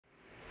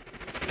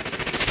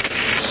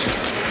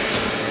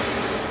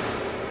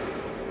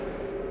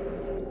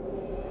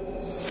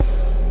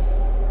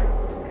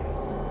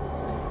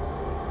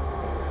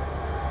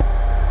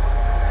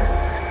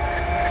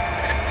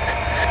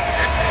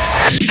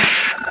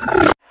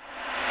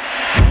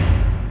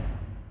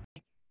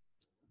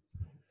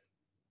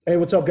Hey,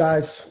 what's up,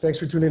 guys? Thanks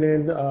for tuning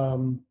in.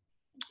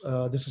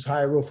 This is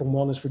Helio from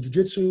Wellness for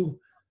Jiu-Jitsu.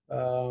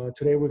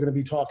 Today, we're going to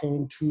be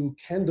talking to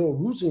Kendall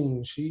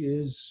Reusing. She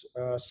is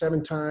a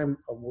 7-time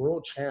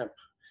world champ.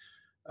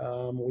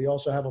 We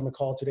also have on the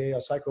call today a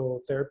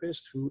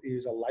psychotherapist who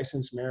is a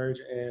licensed marriage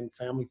and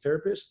family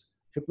therapist,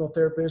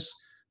 hypnotherapist,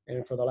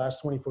 and for the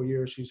last 24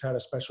 years, she's had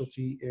a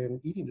specialty in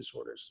eating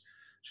disorders.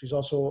 She's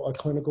also a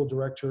clinical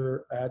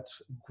director at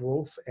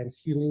Growth and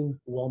Healing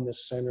Wellness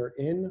Center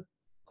in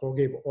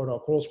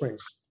Coral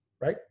Springs,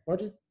 right,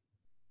 Margie?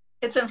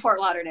 It's in Fort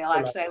Lauderdale,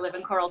 actually. I live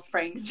in Coral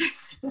Springs.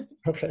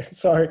 Okay,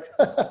 sorry.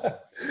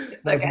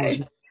 It's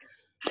okay.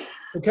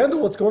 So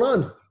Kendall, what's going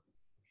on?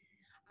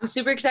 I'm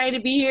super excited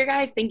to be here,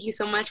 guys. Thank you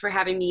so much for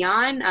having me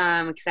on.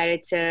 I'm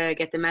excited to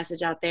get the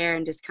message out there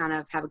and just kind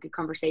of have a good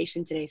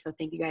conversation today. So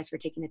thank you guys for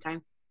taking the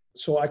time.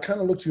 So I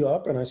kind of looked you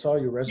up and I saw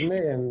your resume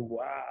and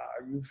wow,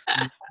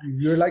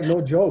 you're like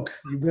no joke.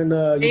 You've been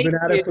at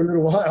it for a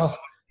little while.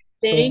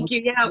 Thank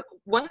you. Yeah.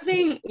 One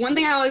thing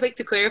I always like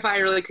to clarify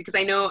really quick, because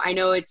I know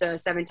it's a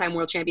 7-time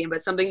world champion,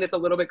 but something that's a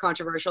little bit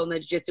controversial in the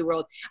jiu-jitsu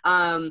world.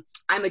 I'm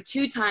a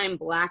 2-time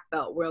black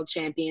belt world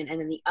champion, and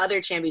then the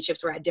other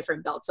championships were at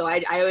different belts. So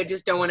I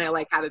just don't want to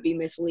like have it be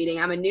misleading.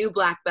 I'm a new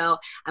black belt.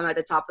 I'm at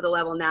the top of the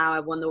level now.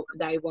 I won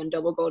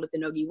double gold at the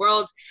NoGi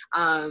Worlds.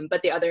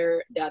 But the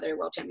other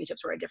world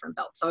championships were at different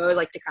belts. So I always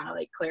like to kind of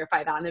like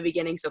clarify that in the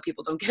beginning so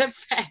people don't get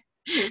upset.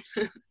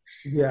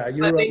 Yeah,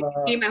 you're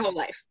me my whole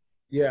life.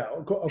 Yeah,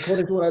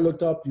 according to what I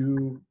looked up,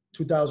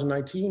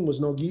 2019 was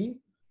NoGi.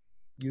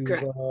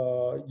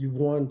 You've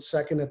won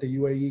second at the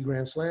UAE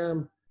Grand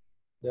Slam,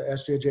 the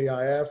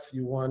SJJIF.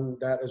 You won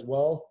that as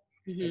well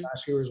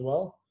last year as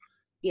well.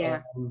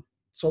 Yeah.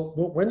 So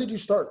when did you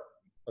start?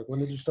 Like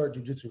when did you start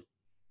jiu-jitsu?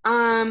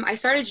 I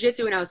started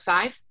jiu-jitsu when I was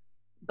 5.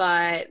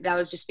 But that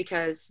was just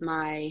because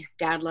my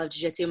dad loved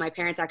jiu-jitsu. My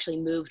parents actually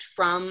moved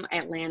from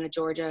Atlanta,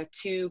 Georgia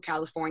to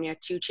California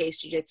to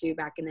chase jiu-jitsu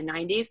back in the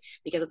 90s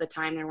because at the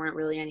time there weren't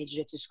really any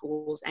jiu-jitsu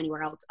schools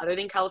anywhere else other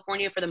than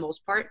California for the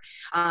most part,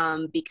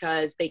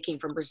 because they came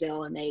from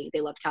Brazil and they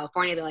loved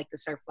California. They liked the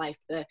surf life,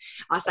 the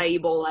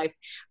acai bowl life.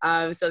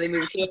 So they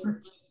moved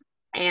here.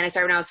 And I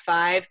started when I was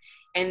 5.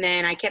 And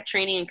then I kept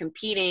training and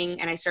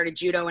competing, and I started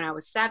judo when I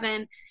was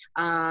 7.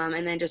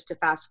 And then just to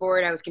fast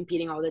forward, I was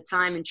competing all the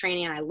time and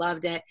training, and I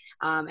loved it.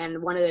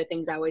 And one of the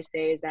things I always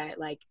say is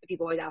that, like,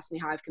 people always ask me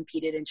how I've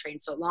competed and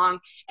trained so long.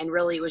 And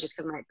really it was just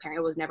because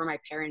it was never my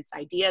parents'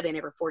 idea. They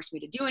never forced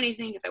me to do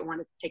anything. If I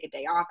wanted to take a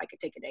day off, I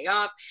could take a day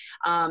off.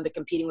 The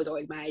competing was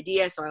always my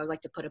idea. So I always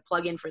like to put a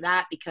plug in for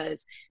that,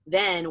 because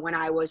then when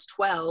I was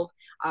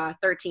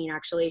 13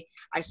 actually,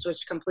 I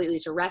switched completely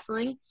to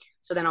wrestling.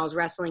 So then I was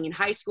wrestling in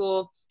high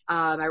school.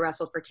 I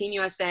wrestled for Team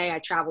USA. I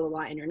traveled a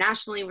lot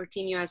internationally with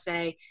Team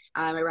USA.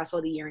 I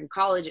wrestled a year in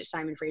college at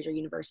Simon Fraser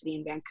University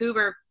in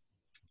Vancouver.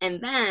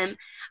 And then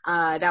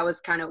that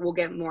was kind of, we'll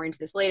get more into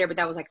this later, but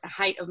that was like the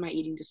height of my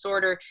eating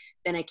disorder.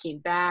 Then I came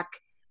back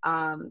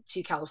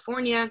to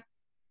California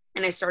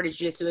and I started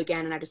jiu-jitsu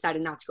again, and I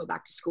decided not to go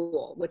back to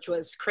school, which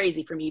was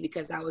crazy for me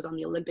because I was on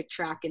the Olympic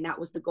track and that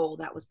was the goal.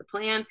 That was the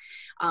plan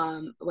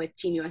with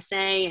Team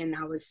USA. And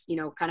I was,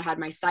 kind of had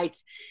my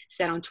sights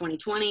set on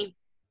 2020.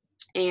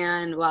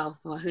 And well,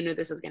 who knew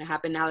this was going to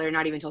happen? Now they're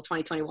not even until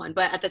 2021.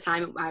 But at the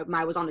time,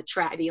 I was on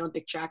the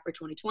Olympic track for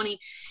 2020,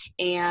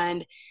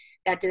 and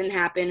that didn't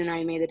happen. And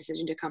I made the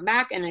decision to come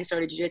back, and I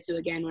started jiu-jitsu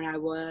again when I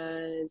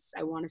was,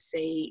 I want to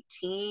say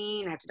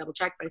 18. I have to double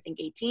check, but I think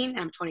 18.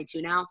 I'm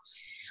 22 now,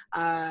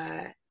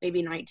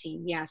 maybe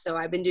 19. Yeah. So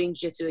I've been doing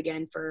jiu-jitsu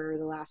again for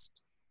the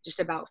last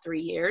just about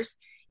 3 years,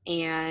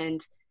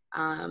 and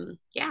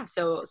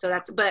so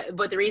that's.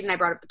 But the reason I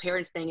brought up the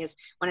parents thing is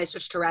when I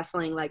switched to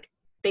wrestling, like,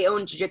 they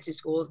owned jiu-jitsu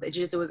schools.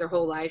 Jiu-jitsu was their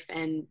whole life,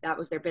 and that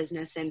was their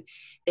business. And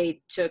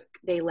they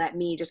let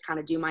me just kind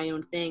of do my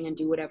own thing and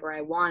do whatever I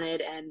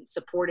wanted, and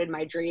supported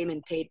my dream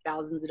and paid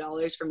thousands of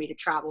dollars for me to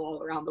travel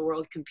all around the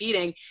world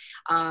competing,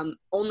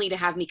 only to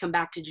have me come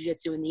back to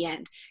jiu-jitsu in the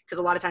end. Because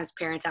a lot of times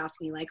parents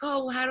ask me like,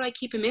 oh, well, how do I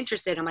keep him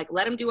interested? I'm like,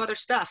 let him do other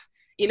stuff,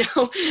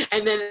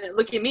 and then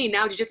look at me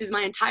now. Jiu-jitsu is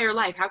my entire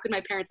life. How could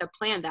my parents have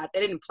planned that?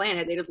 They didn't plan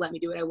it. They just let me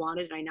do what I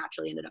wanted, and I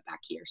naturally ended up back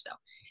here. So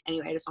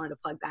anyway, I just wanted to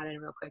plug that in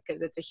real quick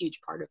because it's a huge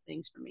part of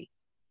things for me.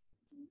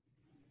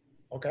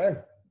 Okay.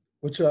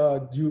 Which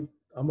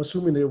I'm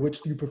assuming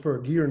which do you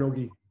prefer, gi or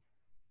no-gi?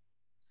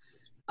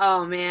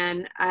 Oh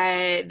man,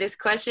 this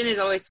question is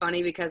always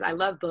funny because I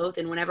love both,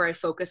 and whenever I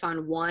focus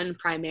on one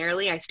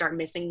primarily, I start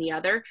missing the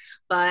other.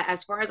 But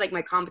as far as like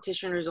my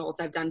competition results,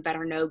 I've done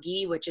better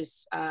no-gi, which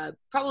is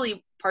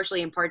probably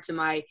partially in part to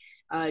my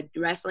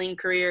wrestling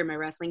career, my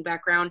wrestling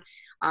background.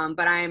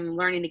 But I'm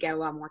learning to get a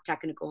lot more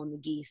technical in the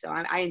gi, so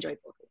I enjoy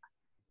both of them.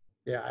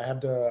 Yeah, I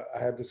had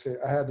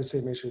the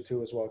same issue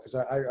too as well, because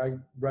I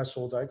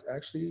wrestled.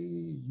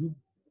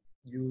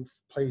 You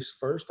placed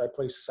first. I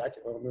placed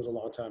second. Well, it was a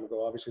long time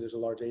ago. Obviously, there's a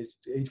large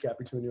age gap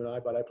between you and I,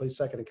 but I placed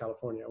second in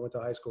California. I went to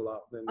high school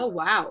out. Oh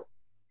wow,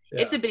 yeah.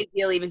 It's a big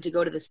deal even to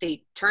go to the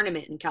state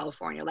tournament in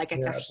California. Like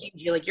it's a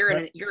huge. Like you're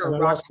a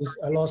rock star.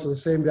 I lost to the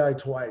same guy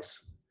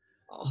twice.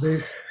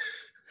 Oh.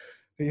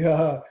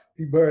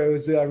 It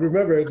was, I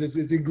remember it. It's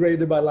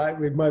engraved in my life,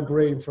 in my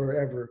brain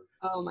forever.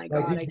 Oh my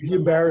Like God. he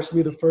embarrassed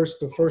me the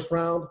first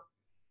round,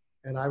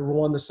 and I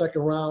won the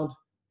second round.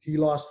 He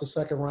lost the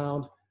second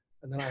round,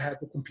 and then I had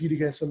to compete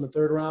against him the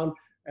third round,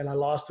 and I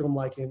lost to him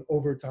like in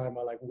overtime.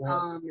 I like won.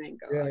 Oh my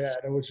gosh. Yeah.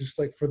 It was just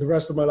like for the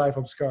rest of my life,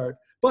 I'm scarred.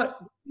 But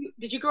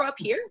Did you grow up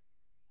here?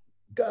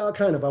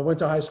 kind of. I went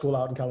to high school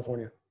out in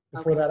California.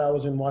 Before Okay. that, I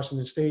was in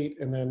Washington State,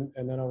 and then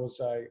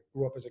I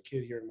grew up as a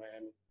kid here in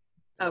Miami.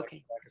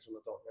 Okay. Back as an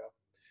adult,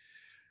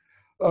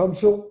 yeah.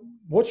 So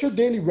what's your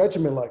daily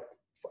regimen like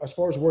as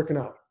far as working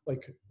out?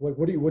 Like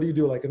what do you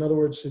do? Like, in other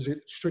words, is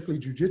it strictly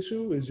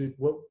jiu-jitsu? Is it,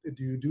 what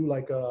do you do,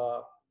 like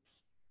a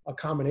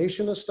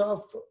combination of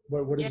stuff?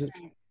 What is it?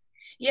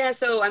 Yeah,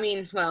 so I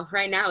mean, well,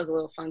 right now is a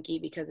little funky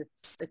because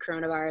it's the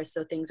coronavirus,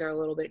 so things are a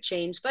little bit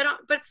changed, but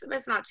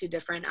it's not too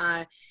different.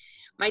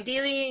 My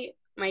daily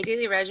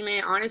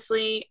regimen,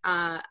 honestly,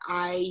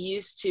 I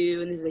used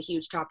to, and this is a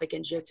huge topic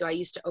in jiu-jitsu, I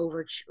used to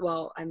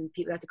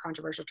that's a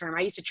controversial term.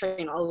 I used to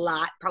train a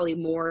lot, probably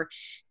more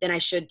than I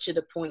should, to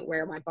the point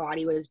where my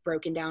body was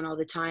broken down all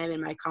the time,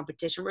 and my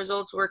competition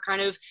results were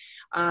kind of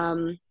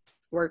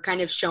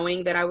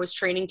showing that I was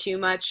training too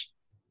much.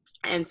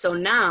 And so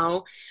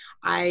now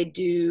I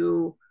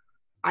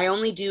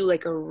only do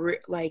like a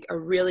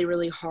really,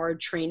 really hard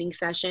training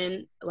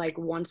session, like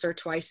once or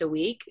twice a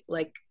week.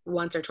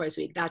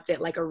 That's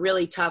it. Like a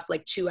really tough,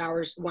 like 2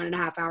 hours,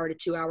 1.5 hour to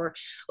 2 hour,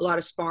 a lot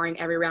of sparring.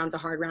 Every round's a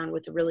hard round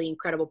with really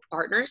incredible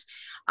partners.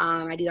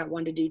 I do that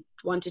 1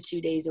 to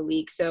 2 days a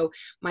week. So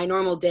my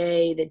normal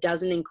day that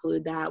doesn't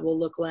include that will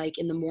look like,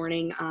 in the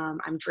morning,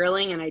 I'm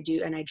drilling, and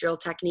I drill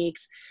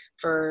techniques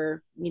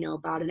for,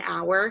 about an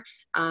hour,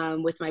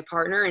 with my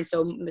partner. And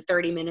so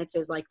 30 minutes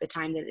is like the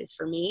time that is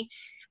for me.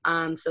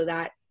 So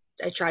that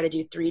I try to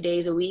do 3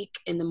 days a week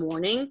in the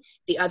morning.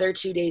 The other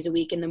 2 days a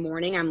week in the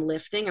morning, I'm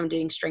lifting, I'm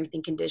doing strength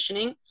and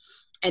conditioning.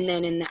 And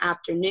then in the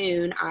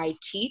afternoon, I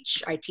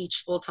teach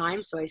full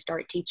time. So I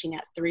start teaching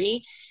at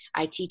 3,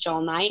 I teach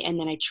all night, and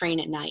then I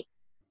train at night.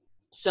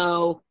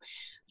 So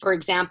for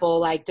example,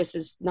 like, this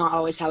is not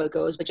always how it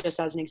goes, but just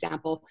as an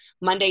example,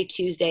 Monday,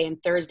 Tuesday,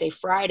 and Thursday,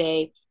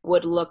 Friday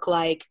would look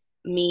like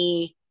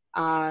me,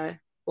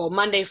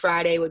 Monday,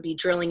 Friday would be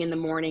drilling in the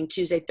morning.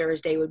 Tuesday,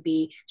 Thursday would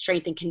be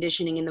strength and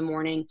conditioning in the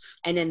morning.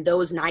 And then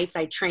those nights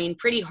I train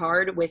pretty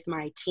hard with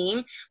my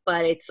team,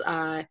 but it's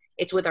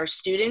with our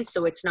students.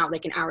 So it's not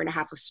like an hour and a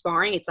half of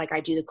sparring. It's like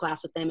I do the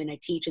class with them and I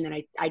teach, and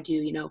then I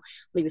do,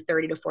 maybe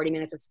 30 to 40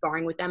 minutes of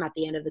sparring with them at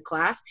the end of the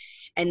class.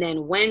 And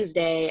then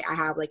Wednesday, I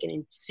have like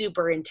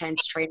super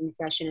intense training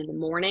session in the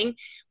morning,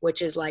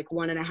 which is like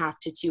 1.5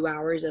 to 2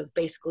 hours of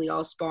basically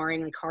all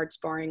sparring, like hard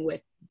sparring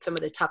with some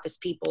of the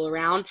toughest people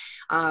around,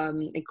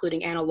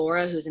 including Anna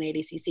Laura, who's an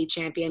ADCC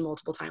champion,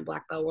 multiple time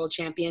black belt world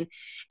champion.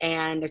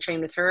 And I train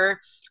with her,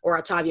 or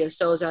Otavio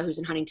Souza, who's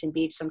in Huntington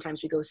Beach.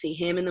 Sometimes we go see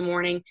him in the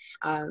morning,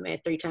 a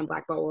 3-time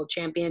black belt world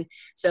champion.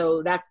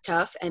 So that's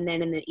tough. And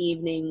then in the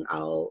evening,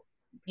 I'll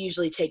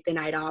usually take the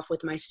night off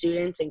with my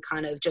students and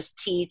kind of just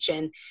teach.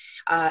 And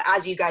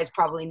as you guys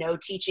probably know,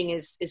 teaching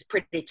is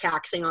pretty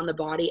taxing on the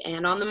body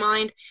and on the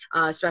mind,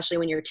 especially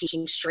when you're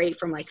teaching straight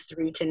from like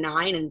 3 to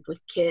 9 and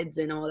with kids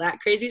and all that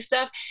crazy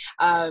stuff.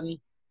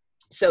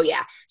 So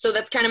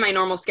that's kind of my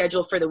normal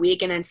schedule for the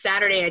week. And then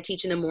Saturday I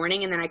teach in the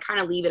morning, and then I kind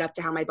of leave it up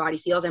to how my body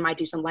feels. I might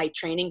do some light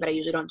training, but I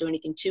usually don't do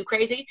anything too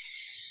crazy.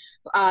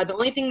 The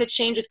only thing that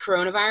changed with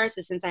coronavirus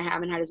is, since I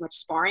haven't had as much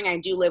sparring, I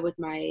do live with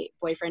my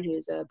boyfriend,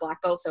 who's a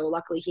black belt. So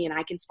luckily he and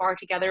I can spar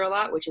together a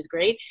lot, which is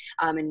great.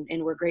 And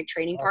we're great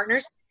training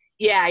partners.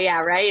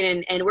 Yeah.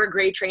 Right. And we're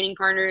great training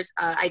partners,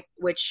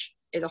 which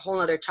is a whole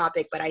other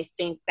topic, but I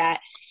think that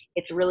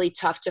it's really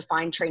tough to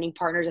find training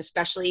partners,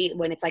 especially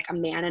when it's like a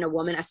man and a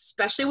woman,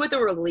 especially with a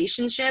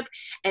relationship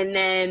and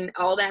then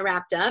all that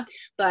wrapped up.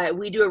 But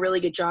we do a really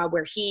good job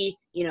where he,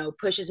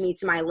 pushes me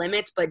to my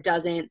limits, but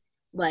doesn't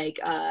like,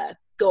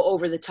 go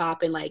over the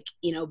top and like,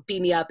 beat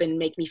me up and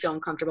make me feel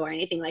uncomfortable or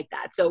anything like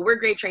that. So we're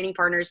great training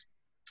partners.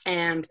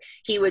 And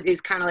he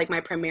is kind of like my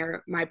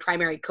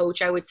primary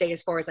coach, I would say,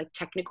 as far as like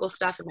technical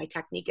stuff and my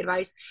technique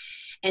advice.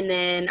 And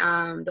then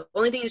the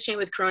only thing that's changed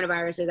with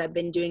coronavirus is I've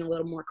been doing a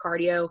little more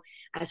cardio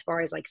as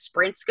far as like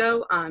sprints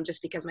go,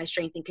 just because my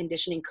strength and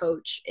conditioning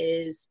coach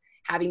is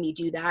having me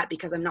do that,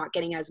 because I'm not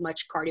getting as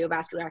much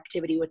cardiovascular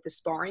activity with the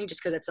sparring,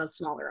 just because it's a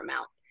smaller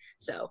amount.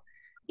 So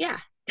yeah.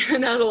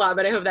 That was a lot,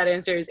 but I hope that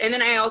answers. And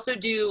then I also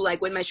do,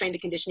 like, with my strength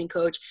and conditioning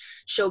coach,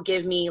 she'll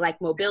give me like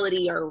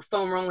mobility or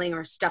foam rolling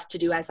or stuff to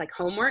do as like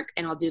homework,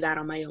 and I'll do that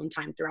on my own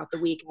time throughout the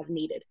week as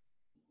needed.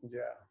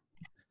 Yeah,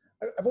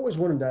 I've always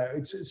wondered that.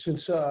 It's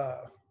since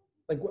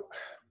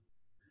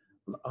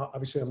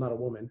obviously I'm not a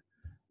woman,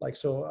 like,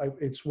 so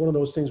it's one of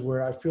those things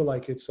where I feel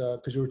like it's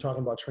because you were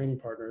talking about training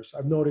partners.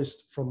 I've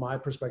noticed from my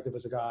perspective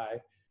as a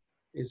guy,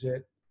 is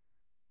that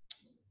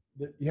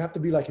you have to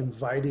be like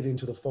invited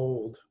into the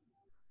fold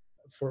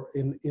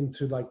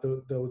into like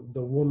the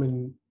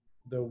woman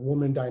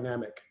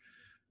dynamic.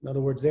 In other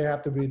words, they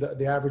have to be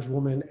the average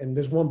woman. And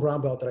there's one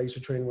brown belt that I used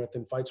to train with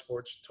in fight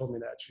sports told me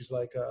that. She's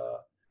like,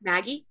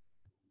 Maggie?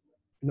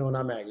 No,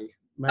 not Maggie.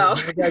 Oh.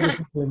 My guy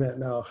just met.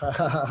 No.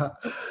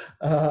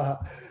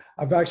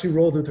 I've actually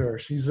rolled with her.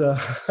 She's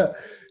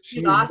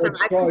She's awesome.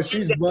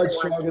 She's much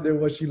stronger than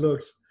what she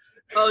looks.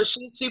 Oh,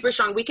 she's super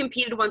strong. We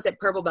competed once at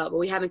purple belt, but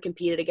we haven't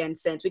competed again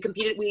since.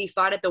 We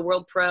fought at the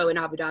World Pro in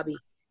Abu Dhabi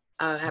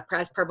at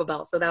press purple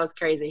belt. So that was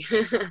crazy.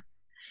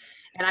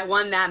 And I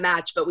won that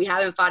match, but we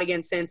haven't fought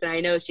again since. And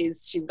I know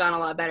she's done a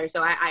lot better.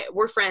 So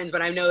we're friends,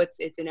 but I know it's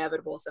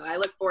inevitable. So I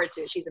look forward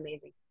to it. She's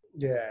amazing.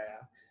 Yeah.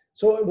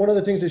 So one of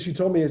the things that she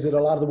told me is that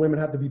a lot of the women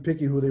have to be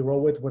picky who they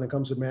roll with when it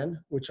comes to men,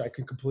 which I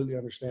can completely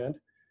understand.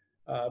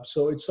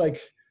 So it's like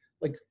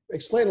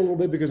explain a little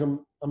bit, because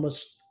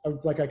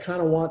I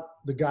kind of want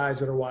the guys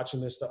that are watching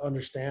this to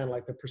understand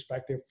like the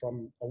perspective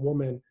from a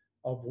woman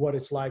of what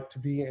it's like to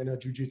be in a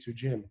jiu-jitsu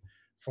gym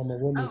from a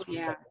woman's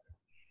perspective.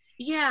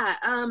 Yeah.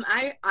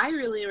 I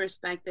really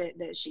respect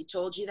that she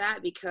told you that,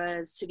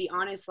 because to be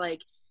honest,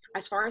 like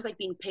as far as like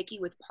being picky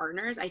with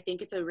partners, I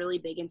think it's a really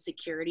big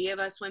insecurity of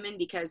us women,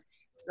 because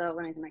so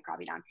let me set my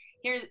coffee down.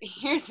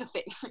 Here's the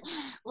thing.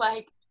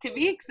 Like to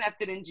be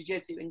accepted in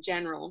jiu-jitsu in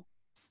general,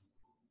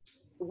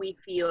 we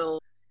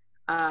feel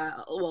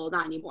well,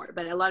 not anymore,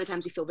 but a lot of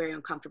times we feel very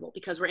uncomfortable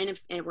because we're in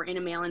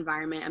a male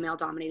environment, a male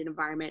dominated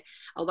environment.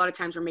 A lot of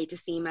times we're made to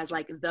seem as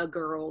like the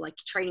girl, like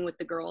training with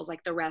the girls,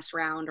 like the rest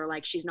round, or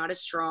like she's not as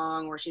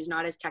strong or she's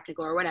not as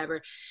technical or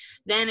whatever.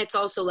 Then it's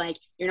also like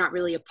you're not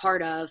really a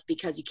part of,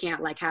 because you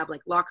can't like have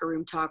like locker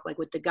room talk like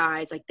with the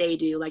guys like they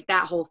do, like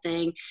that whole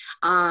thing.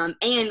 And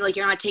like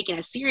you're not taken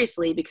as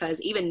seriously,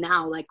 because even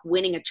now, like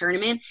winning a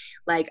tournament,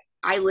 like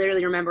I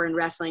literally remember in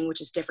wrestling,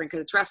 which is different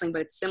because it's wrestling,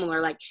 but it's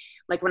similar. Like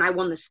when I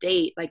won the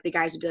state, like the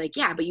guys would be like,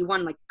 yeah, but you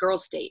won like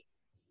girls state.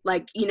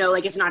 Like, you know,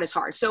 like it's not as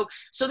hard. So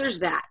there's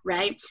that,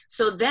 right?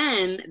 So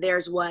then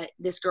there's what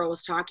this girl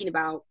was talking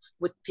about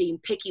with being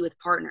picky with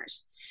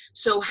partners.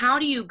 So how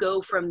do you go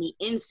from the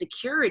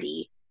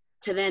insecurity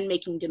to then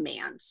making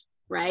demands?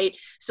 Right.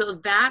 So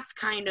that's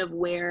kind of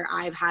where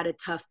I've had a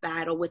tough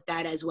battle with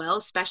that as well,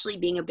 especially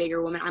being a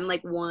bigger woman. I'm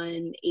like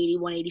 180,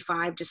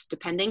 185, just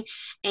depending.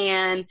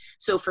 And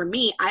so for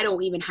me, I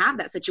don't even have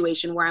that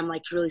situation where I'm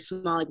like really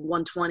small, like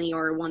 120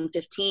 or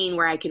 115,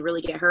 where I could really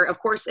get hurt. Of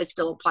course, it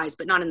still applies,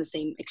 but not in the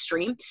same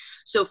extreme.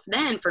 So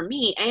then for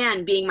me,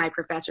 and being my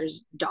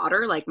professor's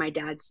daughter, like my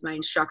dad's my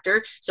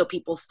instructor, so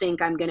people think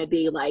I'm going to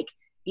be like,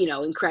 you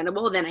know,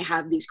 incredible. Then I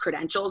have these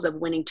credentials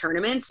of winning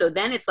tournaments. So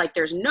then it's like,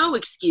 there's no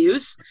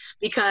excuse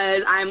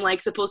because I'm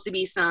like supposed to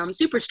be some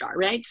superstar,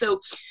 right?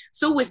 So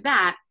with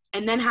that,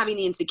 and then having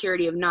the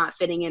insecurity of not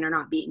fitting in or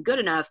not being good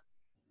enough,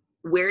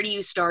 where do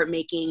you start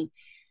making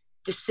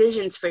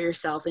decisions for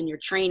yourself in your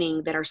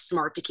training that are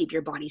smart to keep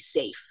your body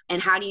safe?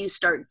 And how do you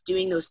start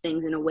doing those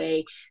things in a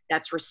way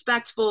that's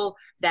respectful,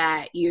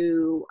 that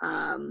you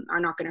are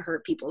not going to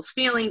hurt people's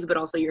feelings, but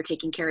also you're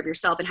taking care of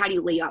yourself? And how do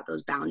you lay out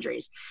those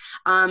boundaries?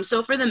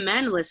 So for the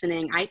men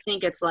listening, I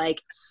think it's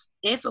like,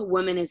 if a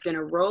woman is going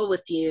to roll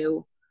with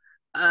you,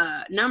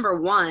 number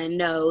one,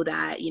 know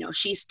that, you know,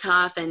 she's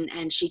tough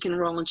and she can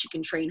roll and she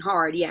can train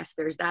hard. Yes,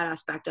 there's that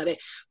aspect of it,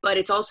 but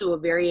it's also a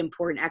very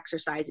important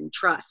exercise in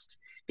trust.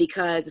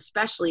 Because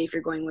especially if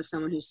you're going with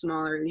someone who's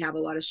smaller, you have a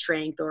lot of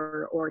strength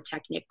or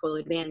technical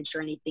advantage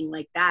or anything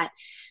like that,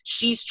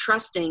 she's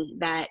trusting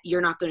that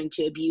you're not going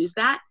to abuse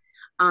that,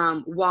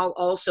 while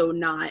also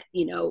not,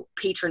 you know,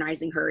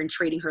 patronizing her and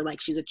treating her like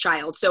she's a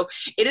child. So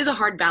it is a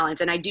hard balance.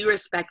 And I do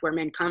respect where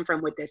men come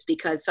from with this,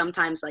 because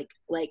sometimes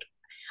like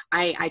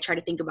I try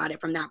to think about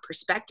it from that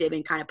perspective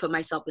and kind of put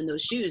myself in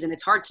those shoes. And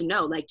it's hard to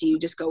know, like, do you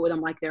just go with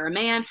them like they're a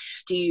man?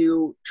 Do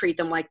you treat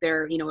them like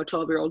they're, you know, a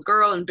 12-year-old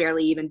girl and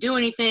barely even do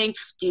anything?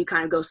 Do you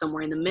kind of go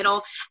somewhere in the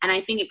middle? And I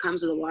think it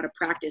comes with a lot of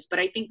practice. But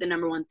I think the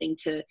number one thing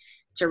to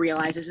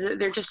realize is that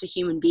they're just a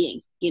human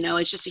being. You know,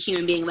 it's just a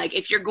human being. Like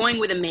if you're going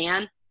with a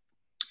man,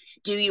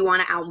 do you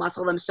want to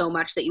outmuscle them so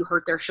much that you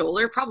hurt their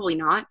shoulder? Probably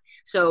not.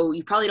 So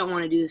you probably don't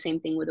want to do the same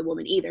thing with a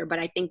woman either. But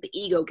I think the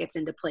ego gets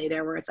into play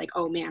there, where it's like,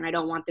 oh man, I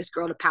don't want this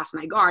girl to pass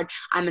my guard.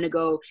 I'm going to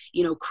go,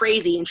 you know,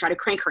 crazy and try to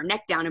crank her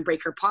neck down and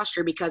break her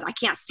posture, because I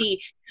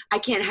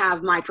can't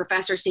have my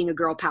professor seeing a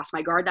girl pass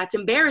my guard. That's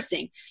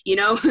embarrassing, you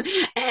know?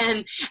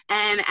 and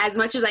as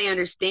much as I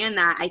understand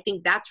that, I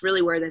think that's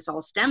really where this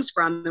all stems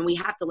from. And we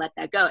have to let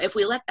that go. If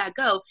we let that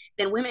go,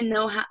 then women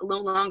no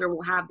longer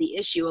will have the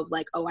issue of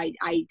like, oh,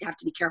 I have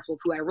to be careful of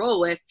who I roll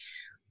with.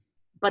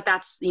 But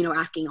that's, you know,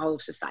 asking all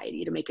of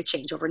society to make a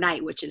change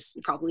overnight, which is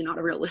probably not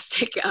a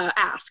realistic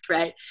ask,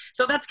 right?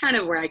 So that's kind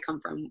of where I come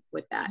from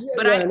with that.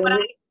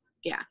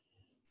 Yeah.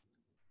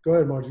 Go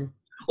ahead, Margie.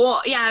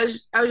 Well, yeah, I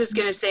was just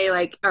gonna say,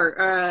 like,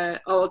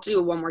 I'll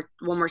do one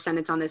more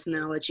sentence on this, and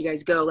then I'll let you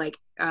guys go. Like,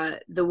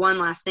 the one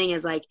last thing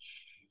is like,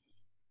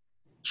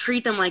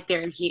 treat them like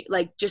they're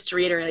just to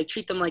reiterate, like,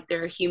 treat them like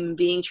they're a human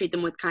being. Treat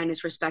them with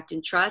kindness, respect,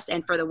 and trust.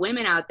 And for the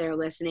women out there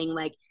listening,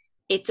 like,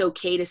 it's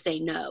okay to say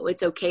no.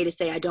 It's okay to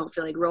say, I don't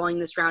feel like rolling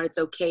this round. It's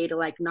okay to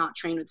like not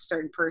train with a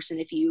certain person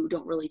if you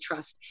don't really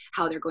trust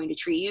how they're going to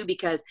treat you,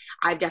 because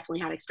I've definitely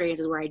had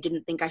experiences where I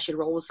didn't think I should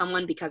roll with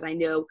someone because I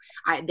know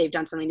they've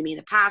done something to me in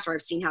the past, or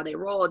I've seen how they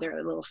roll, they're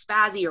a little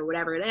spazzy or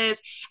whatever it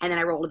is. And then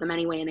I rolled with them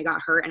anyway and I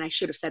got hurt, and I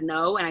should have said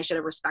no, and I should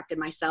have respected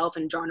myself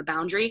and drawn a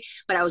boundary,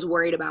 but I was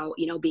worried about,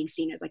 you know, being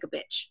seen as like a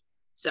bitch.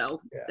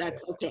 So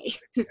that's okay.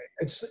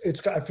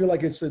 I feel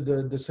like it's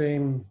the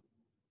same,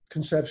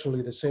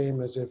 conceptually the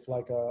same as if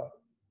like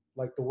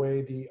the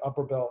way the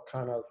upper belt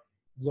kind of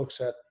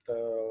looks at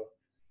the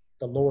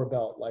lower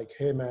belt, like,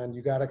 hey man,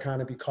 you got to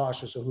kind of be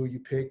cautious of who you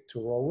pick to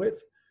roll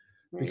with,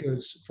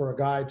 because for a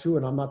guy too,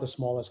 and I'm not the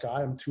smallest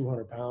guy, I'm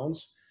 200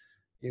 pounds.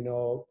 You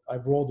know,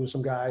 I've rolled with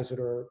some guys that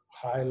are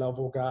high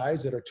level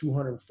guys that are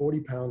 240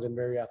 pounds and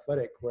very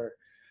athletic, where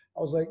I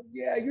was like,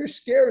 yeah, you're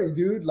scary,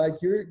 dude.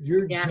 Like you're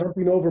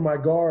jumping over my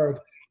guard,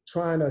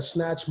 trying to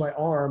snatch my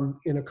arm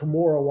in a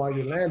Kimura while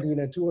you're landing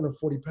at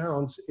 240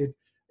 pounds. It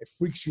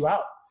freaks you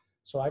out.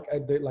 So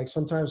like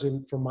sometimes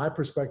from my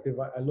perspective,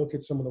 I look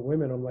at some of the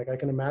women, I'm like, I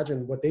can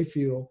imagine what they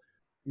feel.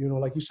 You know,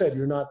 like you said,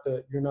 you're not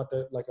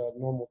like a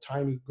normal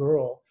tiny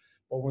girl,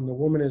 but when the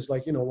woman is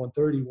like, you know,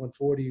 130,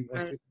 140,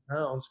 150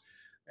 pounds,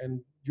 and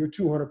you're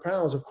 200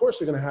 pounds, of course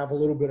they're going to have a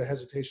little bit of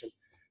hesitation.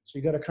 So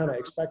you got to kind of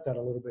expect that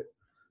a little bit.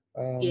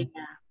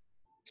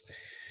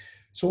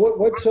 So what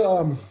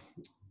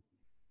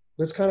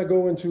let's kind of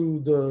go into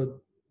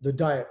the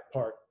diet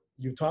part.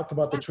 You talked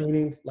about the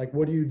training. Like,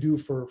 what do you do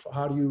for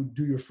how do you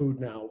do your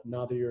food now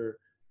that you're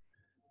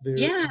there?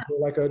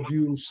 Do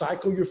you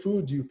cycle your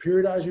food? Do you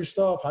periodize your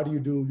stuff? How do you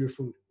do your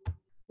food?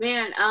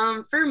 Man,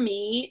 for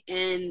me,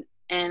 and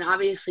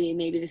obviously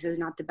maybe this is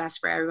not the best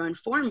for everyone.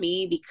 For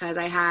me, because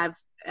I have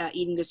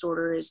eating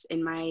disorders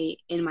in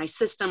my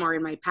system or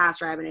in my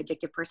past, or I have an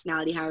addictive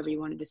personality, however you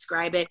want to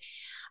describe it.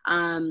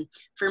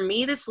 For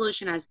me, the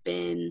solution has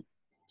been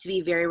to be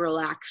very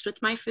relaxed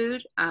with my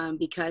food,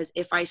 because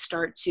if I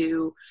start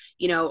to,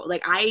 you know,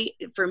 like I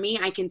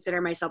consider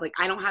myself, like,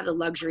 I don't have the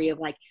luxury of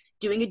like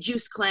doing a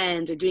juice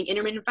cleanse or doing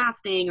intermittent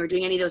fasting or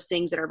doing any of those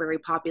things that are very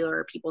popular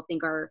or people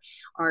think are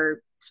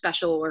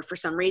special or for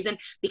some reason,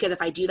 because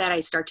if I do that, I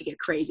start to get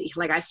crazy.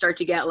 Like I start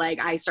to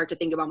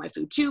think about my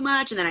food too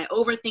much, and then I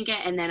overthink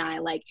it, and then I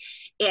like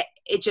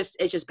it's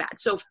just bad.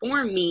 So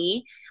for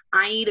me,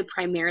 I eat a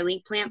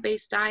primarily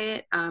plant-based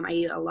diet. I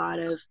eat a lot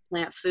of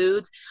plant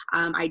foods.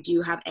 I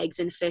do have eggs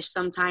and fish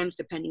sometimes,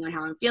 depending on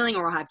how I'm feeling,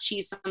 or I'll have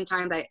cheese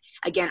sometimes.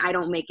 I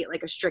don't make it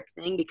like a strict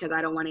thing because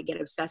I don't want to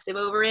get obsessive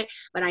over it,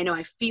 but I know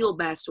I feel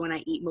best when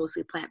I eat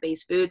mostly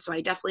plant-based food. So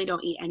I definitely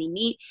don't eat any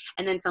meat.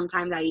 And then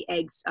sometimes I eat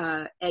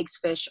eggs,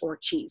 fish, or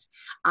cheese.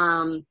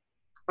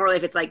 Or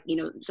if it's like, you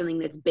know, something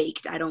that's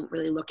baked, I don't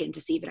really look in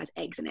to see if it has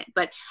eggs in it.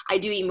 But I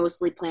do eat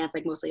mostly plants,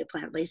 like mostly a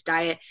plant-based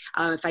diet.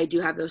 If I do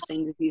have those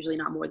things, it's usually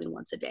not more than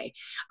once a day.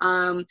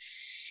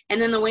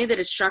 And then the way that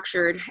it's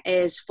structured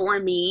is, for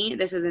me,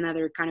 this is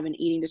another kind of an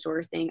eating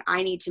disorder thing.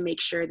 I need to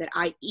make sure that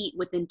I eat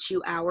within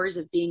 2 hours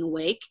of being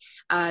awake,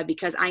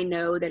 because I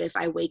know that if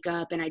I wake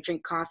up and I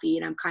drink coffee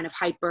and I'm kind of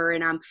hyper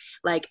and I'm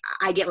like,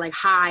 I get like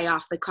high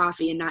off the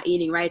coffee and not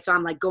eating, right? So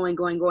I'm like going,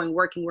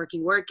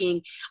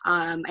 working.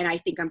 And I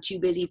think I'm too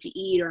busy to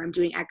eat, or I'm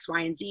doing X, Y,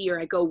 and Z, or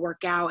I go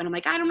work out and I'm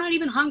like, I'm not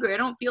even hungry. I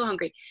don't feel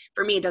hungry.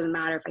 For me, it doesn't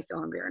matter if I feel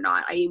hungry or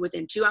not. I eat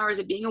within 2 hours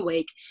of being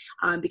awake,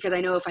 because I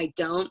know if I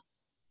don't,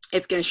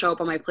 it's going to show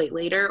up on my plate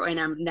later, and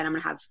then I'm going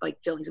to have like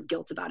feelings of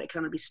guilt about it because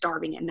I'm going to be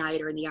starving at night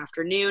or in the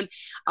afternoon,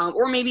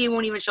 or maybe it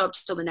won't even show up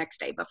till the next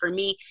day. But for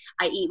me,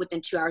 I eat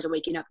within 2 hours of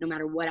waking up, no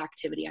matter what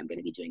activity I'm going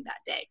to be doing that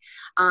day.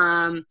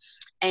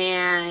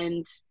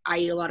 And I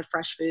eat a lot of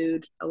fresh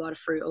food, a lot of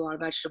fruit, a lot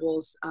of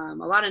vegetables, a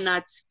lot of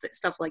nuts,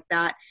 stuff like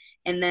that.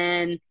 And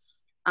then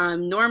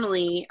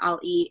normally I'll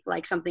eat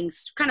like something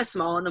kind of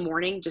small in the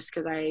morning, just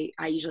because I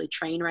usually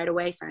train right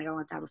away, so I don't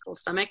want to have a full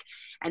stomach.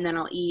 And then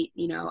I'll eat,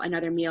 you know,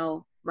 another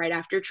meal right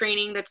after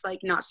training that's like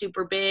not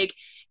super big.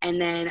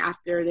 And then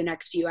after the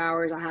next few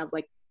hours, I'll have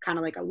like kind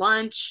of like a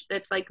lunch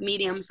that's like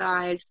medium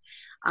sized.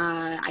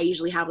 I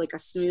usually have like a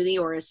smoothie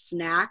or a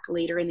snack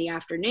later in the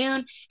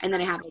afternoon, and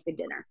then I have like a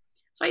dinner.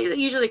 So I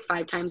usually like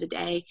 5 times a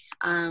day,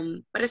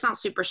 but it's not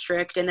super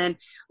strict. And then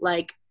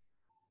like,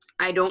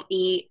 I don't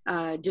eat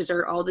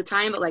dessert all the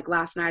time, but like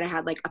last night I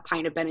had like a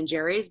pint of Ben &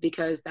 Jerry's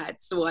because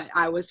that's what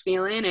I was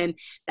feeling, and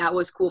that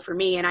was cool for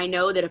me. And I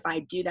know that if I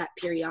do that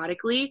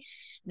periodically,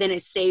 then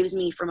it saves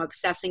me from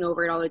obsessing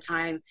over it all the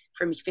time,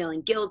 from me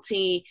feeling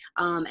guilty,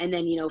 and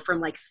then, you know, from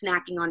like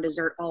snacking on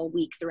dessert all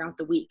week throughout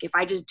the week. If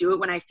I just do it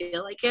when I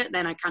feel like it,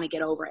 then I kind of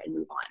get over it and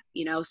move on,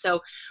 you know? So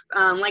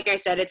like I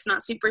said, it's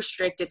not super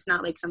strict. It's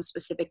not like some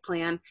specific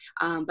plan,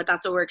 but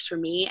that's what works for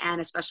me.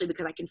 And especially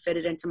because I can fit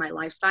it into my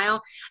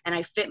lifestyle, and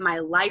I fit my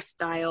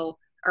lifestyle,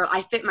 or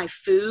I fit my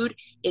food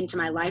into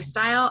my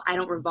lifestyle. I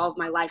don't revolve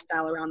my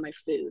lifestyle around my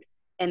food.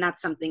 And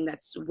that's something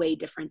that's way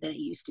different than it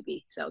used to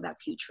be. So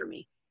that's huge for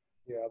me.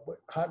 Yeah, but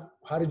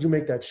how did you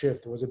make that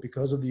shift? Was it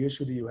because of the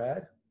issue that you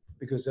had?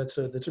 Because that's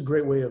a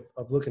great way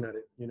of looking at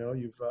it. You know,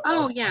 you've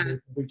yeah,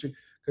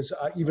 because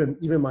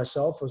even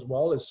myself as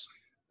well as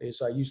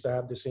is I used to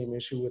have the same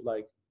issue with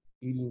like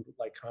eating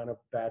like kind of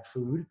bad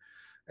food.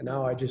 And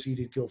now I just eat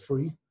it guilt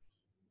free.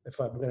 If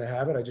I'm going to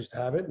have it, I just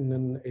have it. And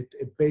then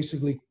it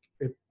basically,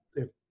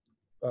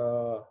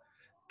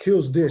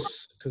 kills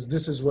this, because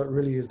this is what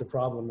really is the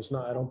problem. It's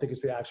not, I don't think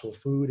it's the actual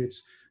food.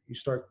 It's, you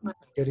start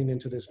getting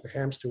into this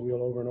hamster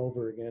wheel over and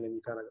over again, and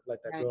you kind of let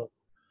that go.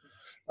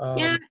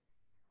 Yeah.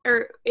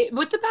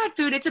 With the bad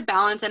food, it's a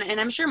balance, and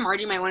I'm sure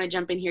Margie might want to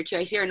jump in here too.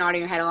 I see her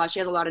nodding her head a lot. She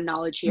has a lot of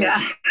knowledge here.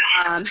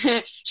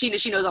 Yeah.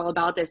 She knows all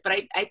about this.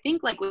 But I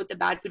think like with the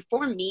bad food,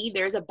 for me,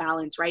 there's a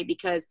balance, right?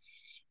 Because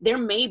there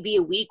may be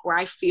a week where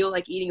I feel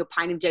like eating a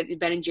pint of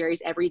Ben &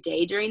 Jerry's every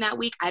day during that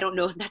week. I don't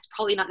know. That's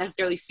probably not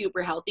necessarily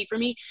super healthy for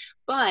me.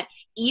 But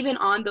even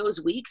on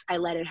those weeks, I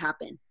let it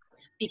happen,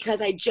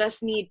 because I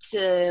just need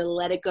to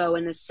let it go.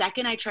 And the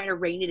second I try to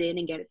rein it in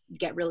and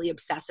get really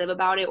obsessive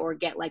about it, or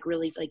get like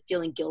really like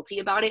feeling guilty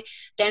about it,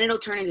 then it'll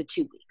turn into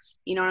 2 weeks.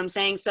 You know what I'm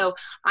saying? So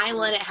I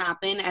let it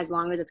happen as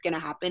long as it's going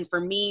to happen.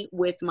 For me,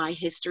 with my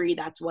history,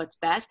 that's what's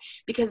best,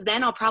 because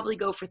then I'll probably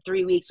go for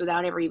 3 weeks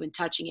without ever even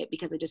touching it,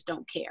 because I just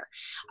don't care.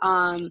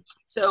 But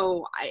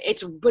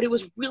it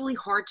was really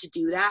hard to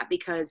do that,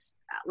 because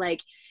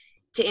like,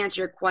 to answer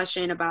your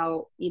question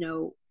about, you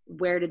know,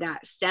 where did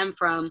that stem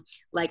from?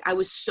 Like, I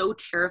was so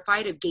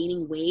terrified of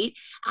gaining weight.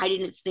 I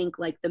didn't think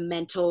like the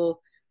mental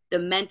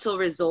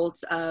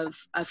results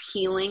of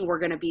healing were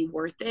going to be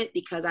worth it,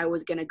 because I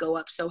was going to go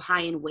up so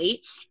high in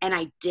weight. And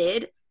I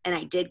did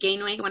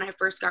gain weight when I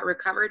first got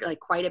recovered, like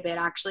quite a bit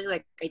actually.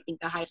 Like, I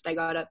think the highest I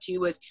got up to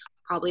was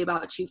probably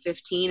about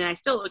 215, and I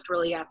still looked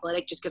really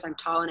athletic just because I'm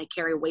tall and I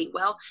carry weight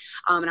well.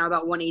 And I'm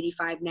about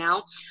 185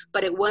 now.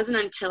 But it wasn't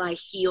until I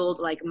healed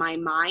like my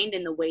mind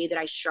and the way that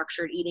I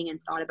structured eating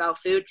and thought about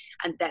food,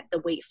 and that the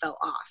weight fell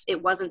off.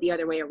 It wasn't the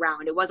other way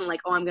around. It wasn't like,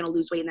 oh, I'm going to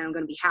lose weight and then I'm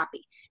going to be happy.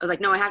 It was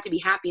like, no, I have to be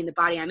happy in the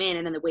body I'm in,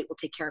 and then the weight will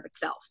take care of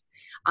itself.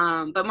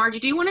 But Margie,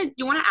 do you want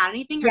to add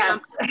anything?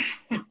 Yes.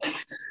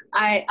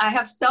 I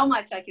have so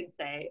much I can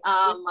say.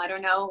 I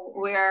don't know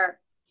where.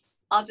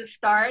 I'll just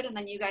start, and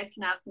then you guys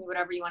can ask me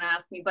whatever you want to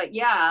ask me. But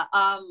yeah,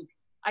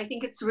 I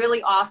think it's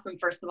really awesome,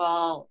 first of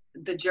all,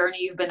 the journey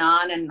you've been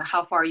on and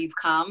how far you've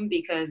come,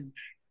 because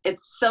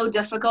it's so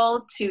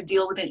difficult to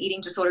deal with an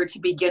eating disorder to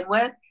begin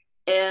with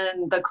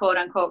in the quote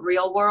unquote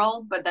real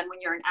world. But then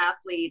when you're an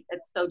athlete,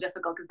 it's so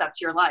difficult because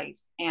that's your life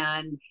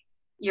and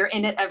you're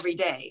in it every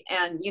day.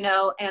 And, you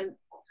know, and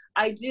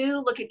I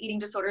do look at eating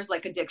disorders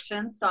like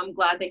addiction. So I'm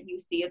glad that you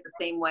see it the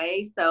same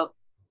way. So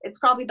it's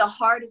probably the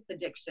hardest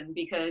addiction,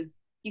 because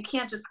you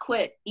can't just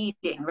quit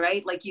eating,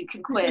 right? Like, you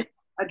can quit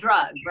a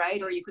drug,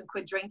 right? Or you can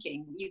quit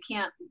drinking. You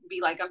can't be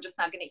like, I'm just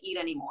not going to eat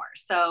anymore.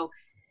 So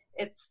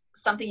it's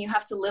something you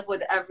have to live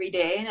with every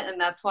day.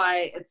 And that's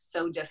why it's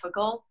so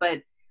difficult.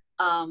 But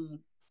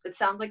it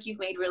sounds like you've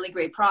made really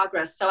great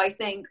progress. So I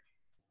think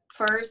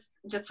first,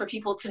 just for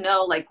people to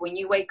know, like, when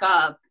you wake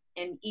up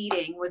and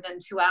eating within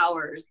 2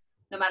 hours,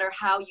 no matter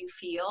how you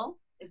feel,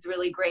 is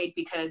really great,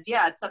 because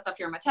yeah, it sets off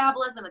your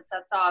metabolism. It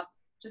sets off,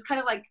 just kind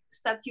of like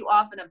sets you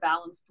off in a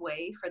balanced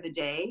way for the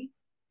day.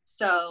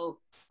 So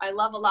I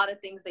love a lot of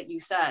things that you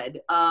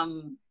said.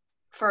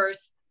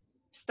 First,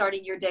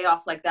 starting your day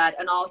off like that.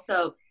 And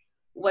also,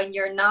 when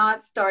you're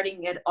not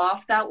starting it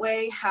off that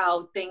way,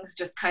 how things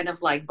just kind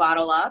of like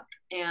bottle up.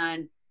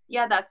 And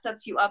yeah, that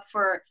sets you up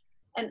for,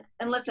 and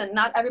listen,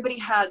 not everybody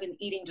has an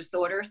eating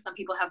disorder. Some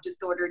people have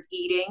disordered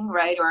eating,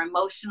 right? Or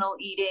emotional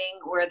eating,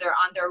 where they're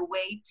on their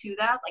way to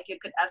that. Like,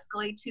 it could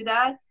escalate to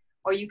that,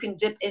 or you can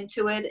dip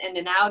into it in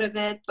and out of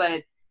it.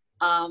 But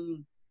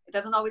it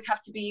doesn't always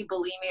have to be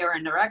bulimia or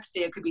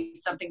anorexia. It could be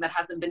something that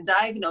hasn't been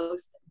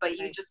diagnosed, but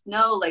you just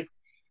know, like,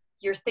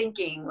 your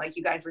thinking, like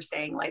you guys were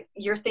saying, like,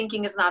 your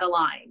thinking is not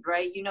aligned,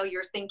 right? You know,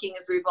 your thinking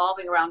is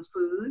revolving around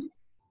food,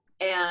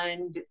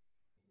 and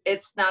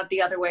it's not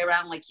the other way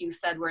around. Like you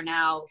said, where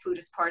now food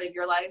is part of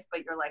your life,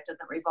 but your life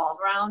doesn't revolve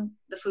around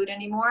the food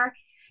anymore.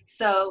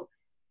 So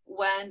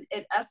when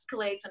it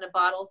escalates and it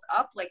bottles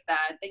up like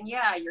that, then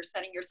yeah, you're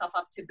setting yourself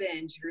up to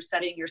binge. You're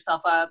setting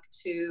yourself up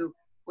to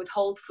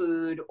withhold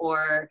food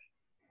or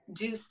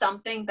do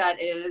something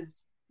that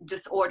is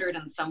disordered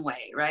in some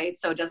way, right?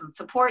 So it doesn't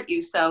support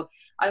you. So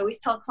I always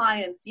tell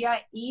clients, yeah,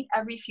 eat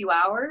every few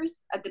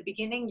hours. At the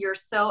beginning, you're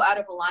so out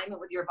of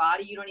alignment with your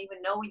body, you don't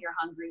even know when you're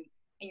hungry,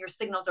 and your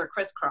signals are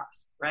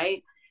crisscrossed,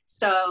 right?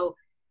 So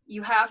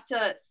you have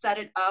to set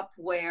it up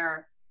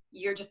where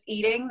you're just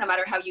eating no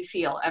matter how you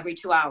feel every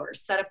 2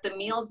 hours. Set up the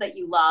meals that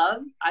you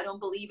love. I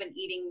don't believe in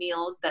eating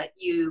meals that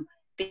you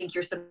think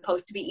you're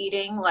supposed to be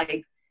eating.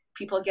 Like,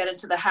 people get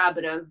into the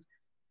habit of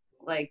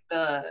like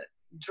the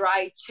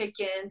dry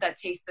chicken that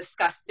tastes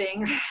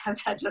disgusting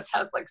that just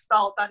has like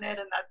salt on it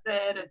and that's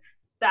it, and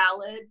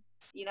salad,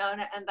 you know,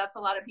 and that's a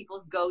lot of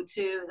people's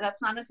go-to.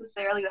 That's not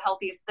necessarily the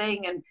healthiest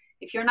thing. And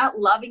if you're not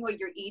loving what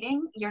you're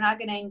eating, you're not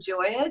going to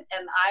enjoy it.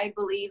 And I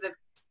believe if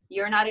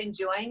you're not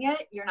enjoying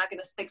it, you're not going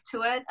to stick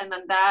to it. And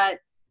then that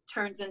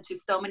turns into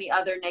so many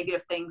other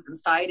negative things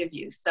inside of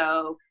you.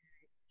 So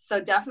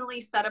definitely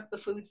set up the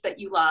foods that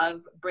you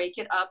love, break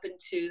it up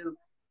into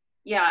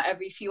yeah,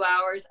 every few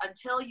hours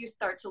until you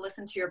start to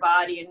listen to your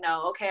body and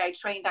know, okay, I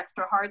trained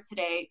extra hard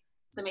today,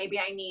 so maybe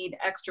I need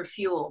extra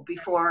fuel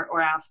before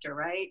or after,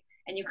 right?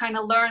 And you kind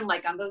of learn,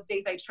 like, on those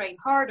days I train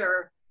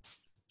harder,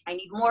 I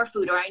need more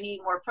food, or I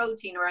need more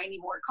protein, or I need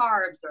more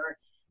carbs, or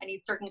I need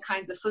certain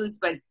kinds of foods.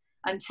 But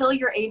until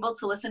you're able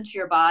to listen to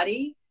your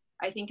body,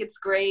 I think it's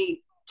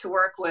great to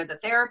work with a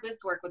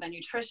therapist, work with a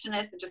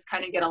nutritionist, and just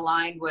kind of get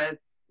aligned with,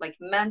 like,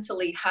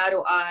 mentally, how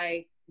do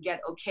I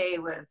get okay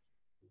with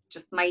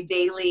just my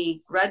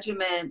daily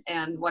regimen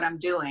and what I'm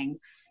doing.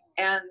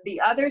 And the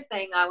other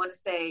thing I want to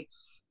say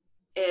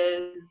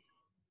is,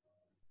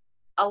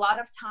 a lot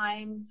of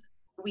times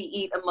we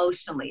eat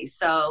emotionally.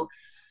 So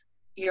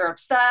you're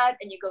upset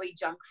and you go eat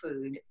junk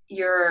food.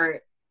 You're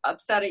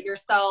upset at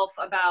yourself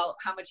about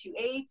how much you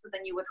ate, so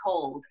then you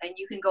withhold, and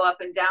you can go up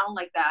and down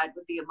like that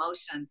with the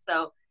emotions.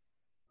 So,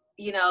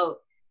 you know,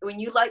 when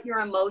you let your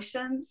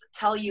emotions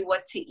tell you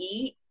what to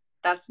eat,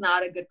 that's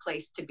not a good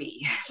place to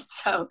be.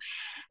 So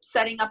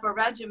setting up a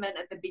regimen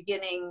at the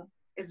beginning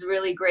is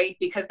really great,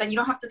 because then you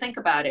don't have to think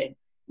about it.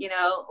 You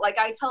know, like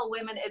I tell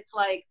women, it's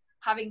like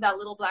having that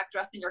little black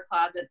dress in your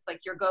closet. It's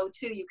like your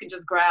go-to, you can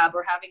just grab,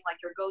 or having like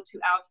your go-to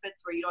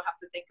outfits where you don't have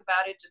to think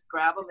about it, just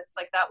grab them. It's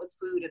like that with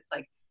food. It's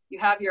like you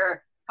have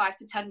your 5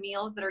 to 10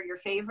 meals that are your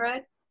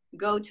favorite,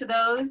 go to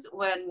those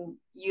when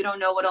you don't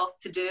know what else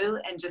to do,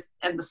 and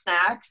the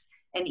snacks,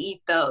 and eat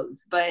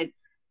those. But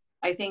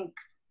I think,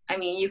 I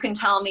mean, you can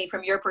tell me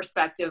from your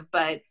perspective,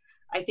 but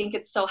I think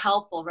it's so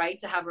helpful, right,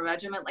 to have a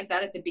regimen like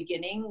that at the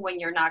beginning when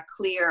you're not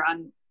clear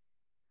on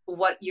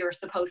what you're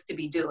supposed to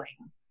be doing,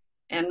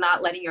 and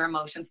not letting your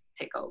emotions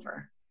take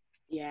over.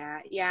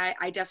 Yeah,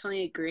 I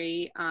definitely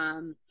agree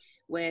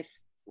with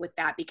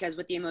that, because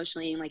with the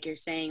emotional eating, like you're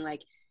saying,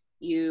 like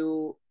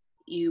you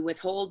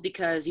withhold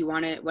because you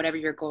want to, whatever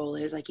your goal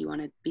is, like you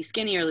want to be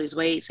skinny or lose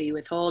weight, so you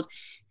withhold.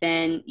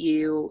 Then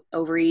you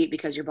overeat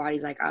because your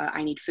body's like,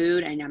 I need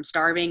food and I'm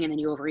starving, and then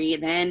you overeat,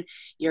 and then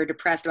you're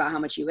depressed about how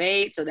much you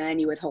ate, so then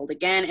you withhold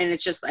again, and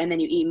it's just, and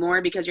then you eat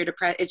more because you're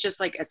depressed. It's just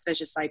like a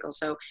vicious cycle.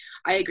 So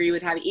I agree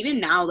with having,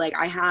 even now, like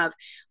I have,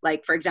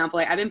 like, for example,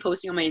 like I've been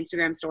posting on my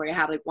Instagram story, I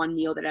have like one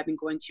meal that I've been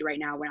going to right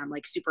now when I'm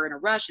like super in a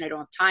rush and I don't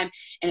have time,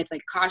 and it's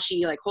like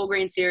kashi, like whole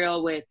grain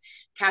cereal with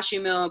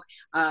cashew milk,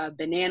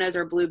 bananas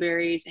or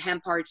blueberries,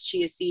 hemp hearts,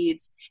 chia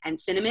seeds, and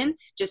cinnamon,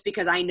 just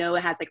because I know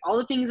it has like all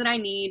the things that I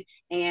need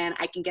and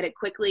I can get it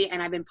quickly.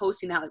 And I've been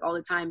posting that like all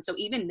the time. So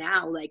even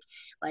now, like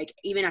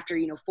even after,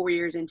 4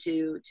 years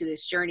into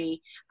this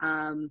journey,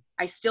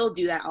 I still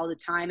do that all the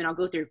time. And I'll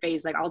go through a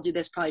phase, like I'll do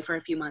this probably for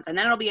a few months, and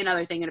then it'll be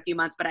another thing in a few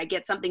months, but I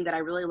get something that I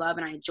really love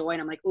and I enjoy,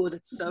 and I'm like, oh,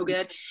 that's so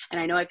good. And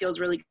I know it feels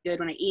really good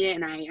when I eat it,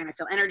 and I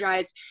feel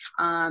energized.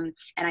 And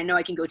I know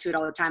I can go to it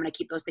all the time, and I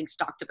keep those things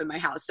stocked up in my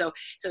house. So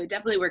it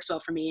definitely works well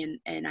for me.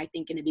 And I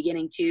think in the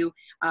beginning too,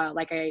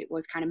 like I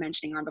was kind of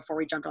mentioning on before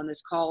we jumped on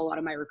this call, a lot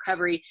of my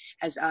recovery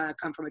has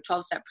come from a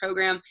 12-step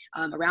program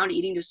around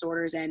eating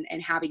disorders, and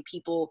having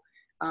people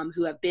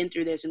who have been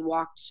through this and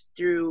walked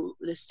through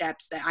the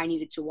steps that I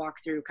needed to walk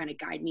through kind of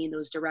guide me in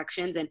those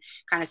directions, and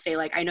kind of say,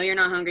 like, I know you're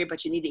not hungry,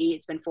 but you need to eat.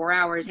 It's been 4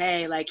 hours.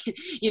 Hey, like,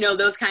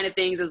 those kind of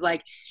things is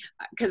like,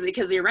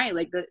 because you're right.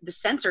 Like the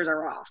sensors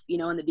are off, in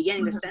the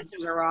beginning, the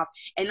sensors are off.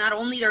 And not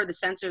only are the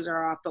sensors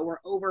are off, but we're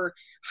over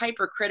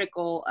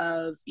hypercritical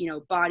of,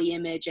 body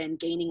image and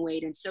gaining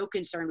weight, and so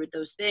concerned with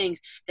those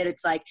things that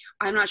it's like,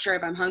 I'm not sure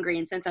if I'm hungry.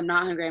 And since I'm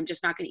not hungry, I'm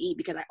just not going to eat,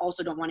 because I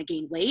also don't want to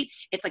gain weight.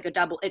 It's like a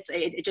double,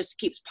 it just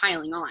keeps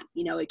piling on,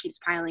 it keeps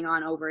piling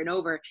on over and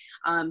over.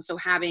 So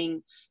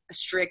having a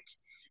strict,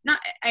 not,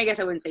 I guess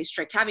I wouldn't say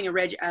strict, having a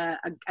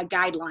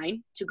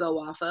guideline to go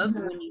off of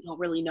when you don't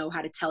really know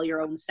how to tell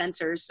your own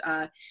sensors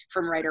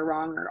from right or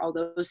wrong or all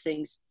those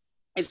things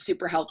is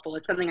super helpful.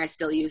 It's something I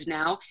still use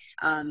now.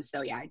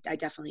 So yeah, I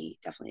definitely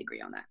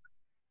agree on that.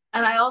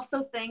 And I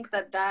also think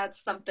that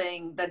that's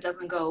something that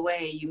doesn't go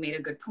away. You made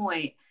a good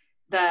point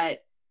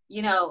that,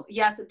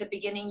 yes, at the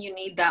beginning you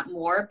need that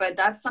more, but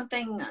that's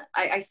something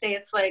I say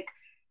it's like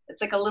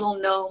a little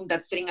gnome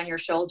that's sitting on your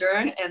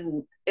shoulder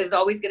and is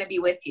always going to be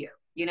with you,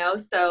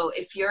 So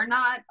if you're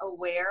not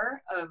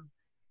aware of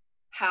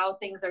how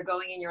things are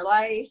going in your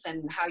life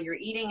and how you're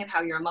eating and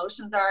how your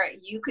emotions are,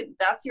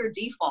 that's your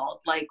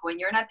default. Like when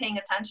you're not paying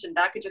attention,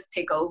 that could just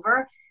take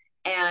over.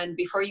 And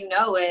before you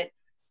know it,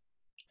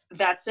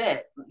 that's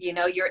it.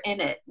 You're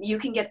in it. You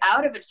can get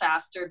out of it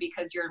faster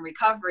because you're in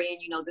recovery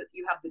and that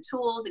you have the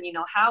tools and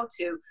how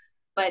to,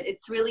 but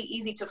it's really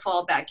easy to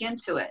fall back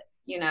into it,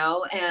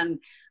 and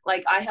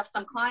like I have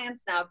some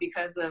clients now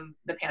because of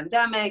the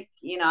pandemic,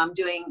 I'm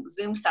doing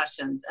Zoom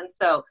sessions. And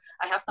so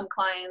I have some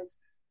clients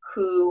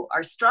who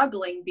are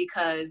struggling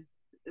because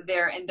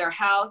they're in their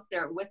house,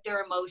 they're with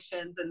their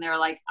emotions, and they're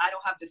like, I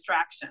don't have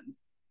distractions.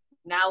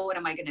 Now what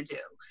am I going to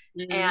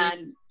do?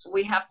 And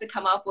we have to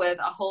come up with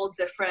a whole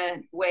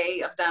different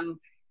way of them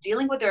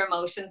dealing with their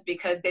emotions,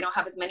 because they don't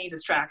have as many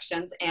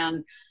distractions,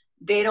 and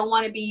they don't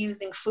want to be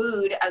using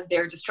food as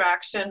their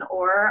distraction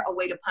or a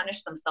way to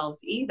punish themselves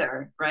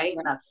either, right?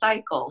 In that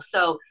cycle.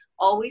 So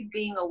always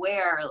being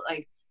aware,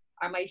 like,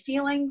 are my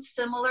feelings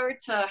similar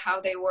to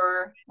how they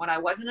were when I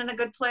wasn't in a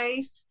good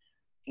place?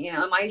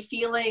 am I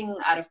feeling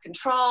out of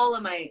control?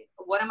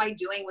 What am I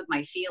doing with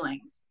my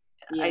feelings?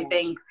 Yes.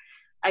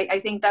 I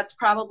think that's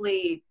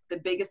probably the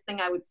biggest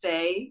thing I would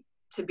say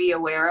to be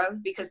aware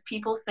of, because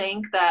people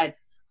think that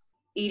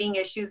eating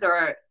issues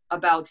are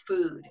about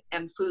food,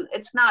 and food,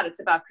 it's not, it's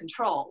about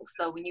control.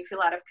 So when you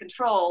feel out of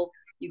control,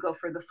 you go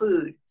for the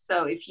food.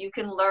 So if you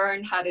can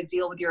learn how to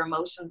deal with your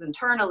emotions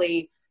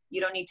internally,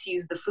 you don't need to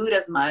use the food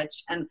as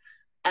much. And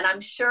I'm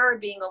sure,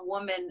 being a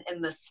woman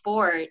in the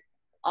sport,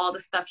 all the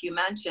stuff you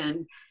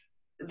mentioned,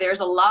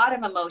 there's a lot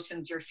of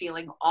emotions you're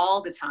feeling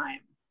all the time.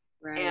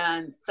 Right.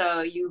 And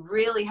so you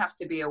really have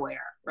to be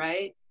aware,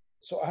 right?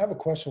 So I have a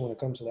question when it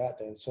comes to that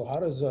then. So how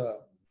does,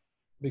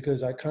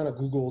 because I kind of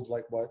Googled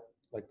like what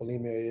like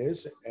bulimia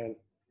is, and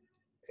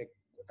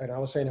I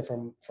was saying it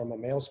from a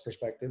male's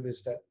perspective,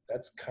 is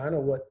that's kind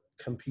of what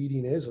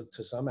competing is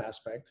to some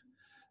aspect.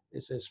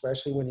 It's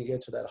especially when you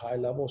get to that high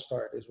level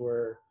start, is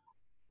where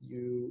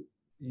you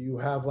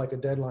have like a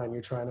deadline,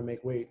 you're trying to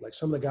make weight. Like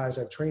some of the guys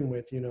I've trained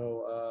with, they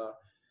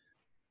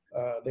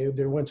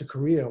went to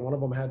Korea, and one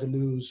of them had to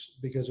lose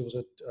because it was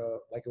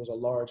a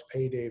large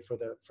payday for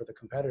the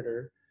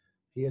competitor.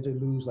 He had to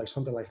lose like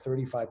something like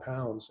 35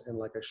 pounds in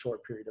like a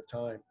short period of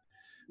time.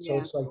 So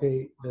it's like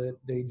they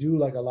do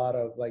like a lot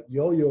of like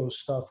yo-yo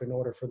stuff in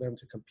order for them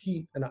to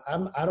compete. And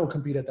I don't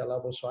compete at that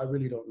level, so I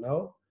really don't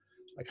know.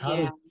 Like how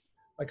do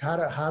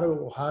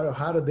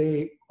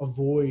they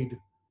avoid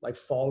like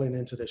falling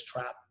into this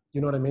trap? You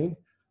know what I mean?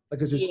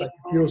 Like it's just like,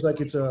 it feels like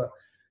it's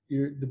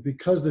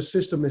because the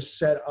system is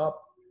set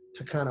up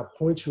to kind of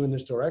point you in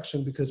this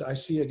direction. Because I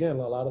see, again,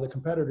 a lot of the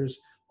competitors,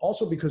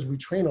 also because we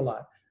train a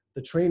lot,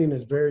 the training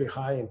is very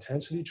high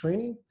intensity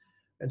training.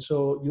 And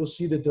so you'll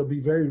see that they'll be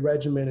very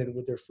regimented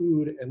with their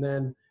food. And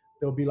then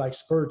there'll be like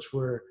spurts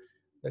where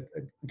the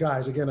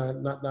guys, again, I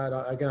don't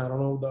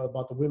know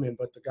about the women,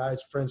 but the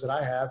guys, friends that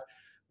I have,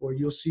 where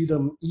you'll see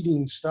them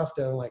eating stuff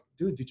that I'm like,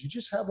 dude, did you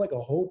just have like a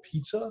whole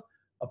pizza,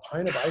 a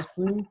pint of ice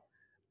cream?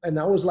 And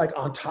that was like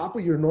on top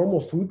of your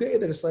normal food day?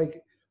 That it's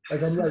like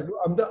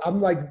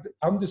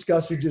I'm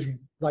disgusted just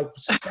like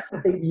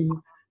spectating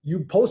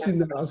you posting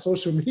that on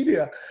social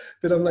media,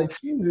 that I'm like,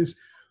 Jesus.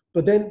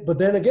 But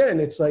then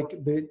again, it's like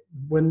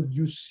when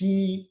you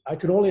see, I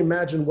could only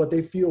imagine what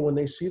they feel when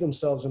they see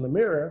themselves in the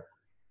mirror,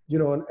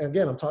 and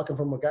again, I'm talking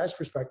from a guy's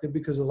perspective,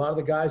 because a lot of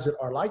the guys that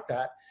are like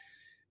that,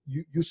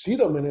 you see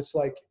them and it's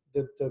like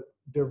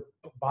their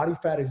body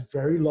fat is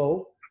very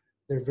low.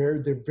 They're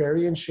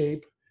very in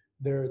shape.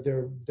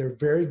 They're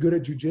very good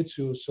at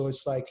jiu-jitsu. So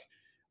it's like,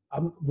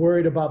 I'm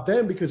worried about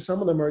them, because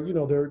some of them are,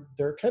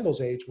 they're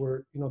Kendall's age,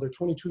 where, they're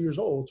 22 years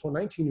old,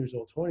 19 years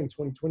old, 20,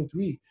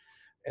 23.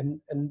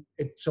 And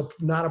it's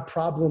not a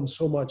problem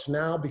so much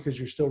now because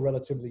you're still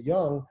relatively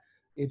young.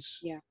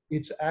 It's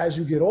as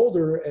you get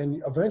older,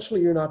 and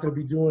eventually you're not going to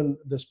be doing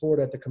the sport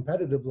at the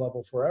competitive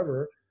level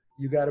forever.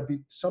 You got to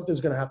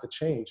something's going to have to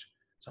change.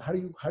 So how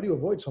do you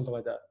avoid something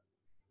like that?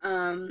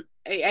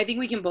 I think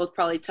we can both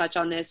probably touch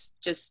on this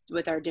just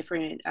with our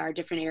different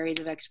areas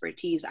of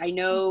expertise. I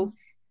know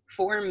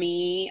for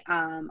me,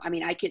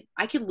 I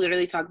could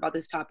literally talk about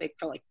this topic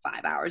for like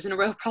 5 hours in a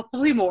row,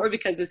 probably more,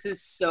 because this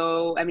is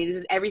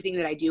everything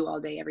that I do all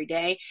day, every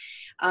day.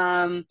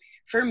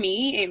 For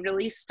me, it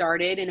really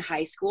started in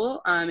high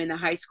school. In the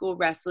high school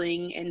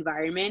wrestling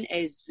environment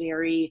is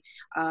very,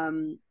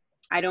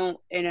 I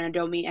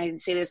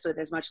say this with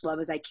as much love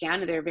as I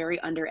can. They're very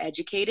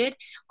undereducated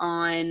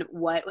on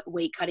what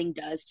weight cutting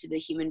does to the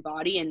human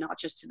body, and not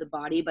just to the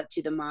body, but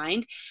to the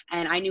mind.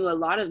 And I knew a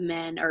lot of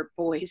men or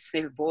boys,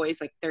 they were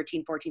boys like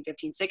 13, 14,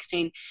 15,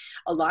 16,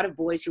 a lot of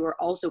boys who were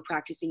also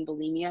practicing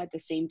bulimia at the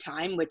same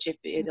time, which if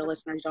the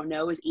listeners don't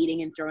know is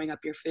eating and throwing up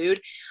your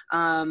food,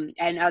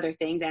 and other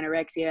things,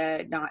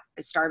 anorexia, not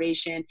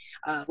starvation,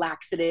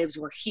 laxatives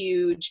were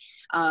huge,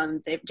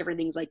 different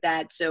things like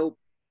that. So,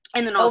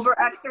 and then also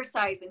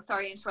over-exercising,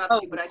 sorry to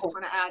interrupt you, but I just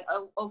want to add,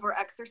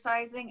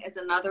 over-exercising is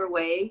another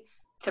way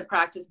to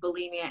practice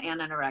bulimia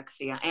and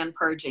anorexia and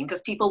purging,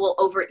 because people will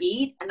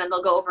overeat and then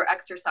they'll go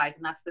over-exercise,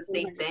 and that's the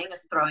same 100%. Thing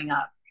as throwing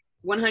up.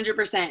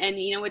 100%.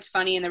 And what's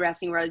funny in the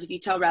wrestling world is if you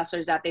tell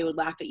wrestlers that, they would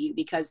laugh at you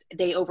because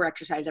they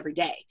over-exercise every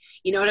day.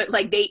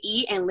 Like they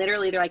eat and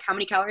literally they're like, how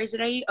many calories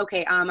did I eat?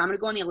 Okay, I'm going to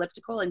go on the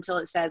elliptical until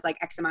it says like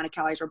X amount of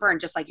calories were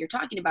burned, just like you're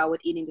talking about with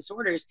eating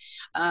disorders.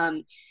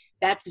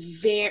 That's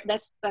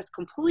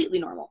completely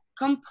normal.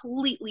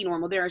 Completely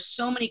normal. There are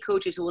so many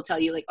coaches who will tell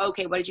you like,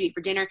 okay, what did you eat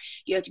for dinner?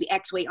 You have to be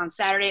X weight on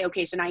Saturday.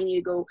 Okay, so now you need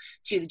to go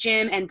to the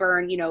gym and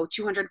burn,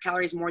 200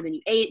 calories more than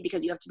you ate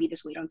because you have to be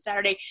this weight on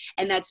Saturday.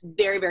 And that's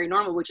very, very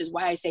normal, which is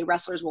why I say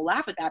wrestlers will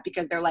laugh at that,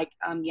 because they're like,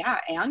 yeah,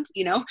 and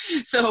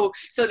so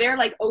they're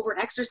like over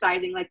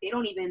exercising, like they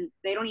don't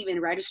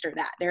even register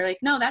that. They're like,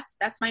 no,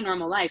 that's my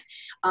normal life,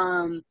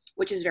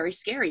 which is very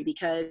scary,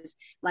 because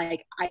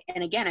like I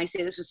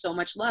say this with so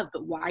much love,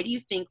 but why do you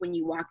think when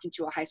you walk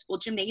into a high school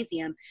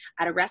gymnasium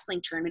at a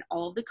wrestling tournament,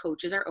 all of the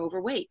coaches are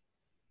overweight?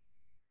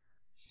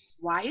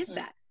 Why is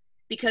that?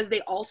 because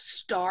they all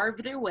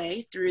starved their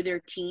way through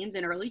their teens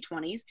and early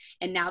 20s,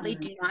 and now they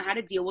do not know how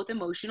to deal with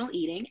emotional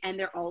eating, and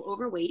they're all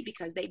overweight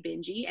because they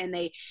binge eat, and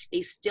they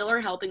still are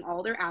helping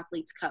all their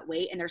athletes cut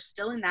weight, and they're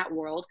still in that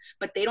world,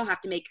 but they don't have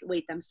to make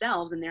weight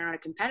themselves, and they're not a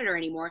competitor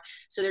anymore,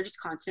 so they're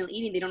just constantly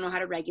eating. They don't know how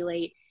to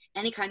regulate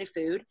any kind of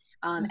food,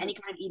 any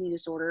kind of eating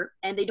disorder,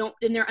 and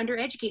they're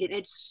undereducated.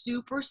 It's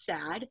super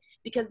sad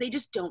because they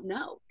just don't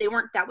know.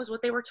 That was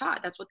what they were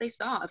taught. That's what they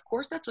saw. Of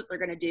course, that's what they're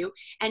going to do.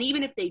 And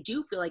even if they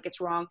do feel like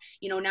it's wrong,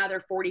 now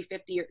they're 40,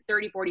 50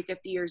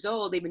 years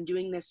old. They've been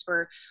doing this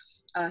for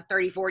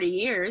 30, 40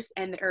 years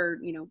or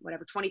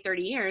 20,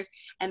 30 years.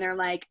 And they're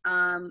like,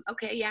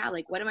 okay, yeah,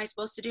 like, what am I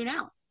supposed to do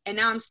now? And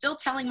now I'm still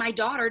telling my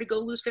daughter to go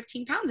lose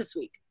 15 pounds this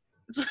week.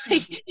 It's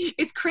like,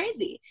 it's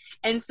crazy.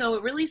 And so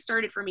it really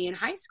started for me in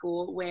high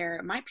school,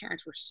 where my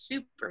parents were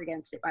super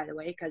against it, by the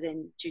way, because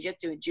in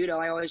jiu-jitsu and judo,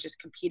 I always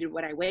just competed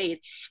what I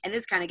weighed. And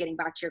this kind of getting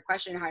back to your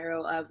question,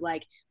 Jairo, of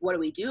like, what do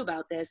we do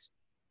about this?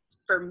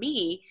 For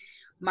me,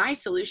 my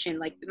solution,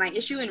 like my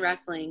issue in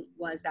wrestling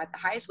was that the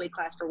highest weight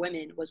class for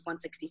women was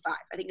 165.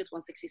 I think it's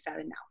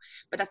 167 now,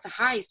 but that's the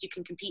highest you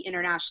can compete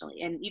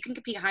internationally. And you can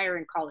compete higher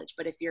in college,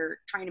 but if you're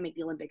trying to make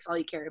the Olympics, all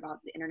you care about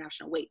is the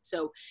international weight.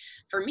 So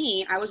for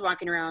me, I was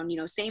walking around,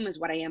 same as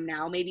what I am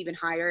now, maybe even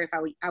higher. If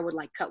I would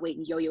like cut weight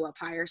and yo-yo up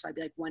higher. So I'd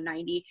be like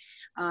 190,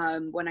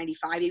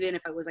 195, even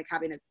if I was like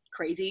having a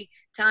crazy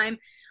time,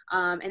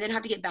 and then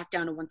have to get back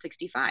down to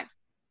 165.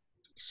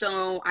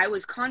 So I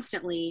was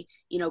constantly,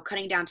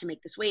 cutting down to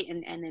make this weight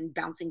and then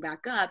bouncing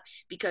back up,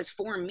 because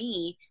for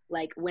me,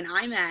 like when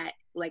I'm at,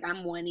 like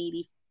I'm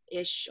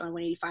 180-ish or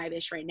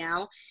 185-ish right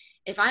now,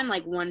 if I'm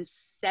like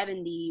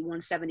 170,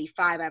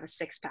 175, I have a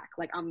six pack,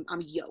 like I'm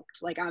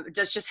yoked, like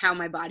that's just how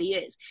my body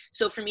is.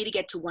 So for me to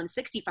get to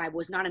 165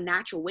 was not a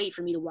natural weight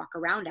for me to walk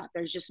around at.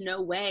 There's just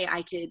no way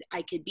I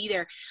could be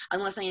there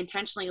unless I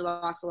intentionally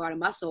lost a lot of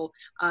muscle,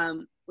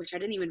 which I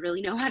didn't even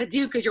really know how to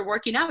do, because you're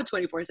working out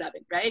 24/7,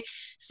 right?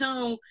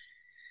 So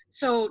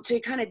to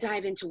kind of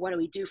dive into what do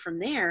we do from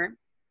there,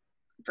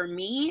 for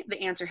me,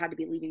 the answer had to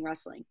be leaving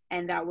wrestling.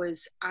 And that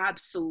was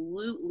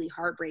absolutely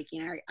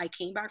heartbreaking. I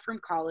came back from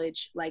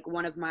college, like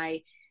one of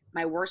my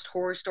worst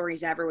horror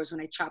stories ever was when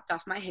I chopped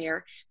off my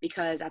hair,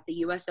 because at the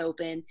US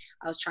Open,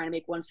 I was trying to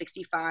make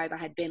 165. I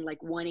had been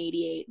like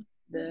 188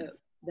 the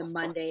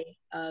Monday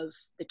of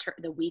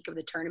the week of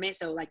the tournament.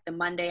 So like the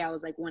Monday I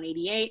was like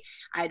 188.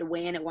 I had to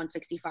weigh in at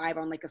 165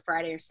 on like a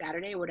Friday or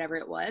Saturday, whatever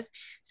it was.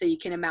 So you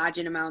can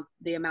imagine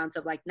the amounts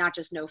of like, not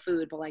just no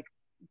food, but like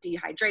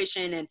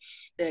dehydration and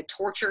the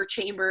torture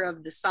chamber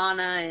of the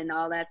sauna and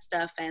all that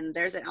stuff. And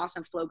there's an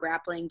awesome Flow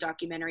Grappling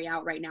documentary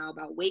out right now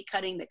about weight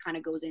cutting that kind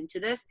of goes into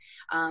this.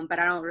 But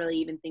I don't really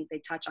even think they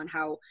touch on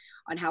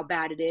how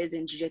bad it is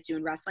in jiu-jitsu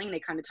and wrestling. They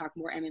kind of talk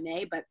more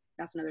MMA, but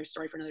that's another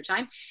story for another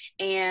time.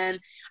 And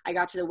I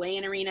got to the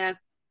weigh-in arena.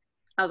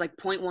 I was like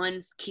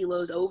 0.1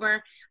 kilos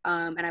over.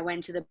 And I went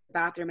into the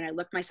bathroom and I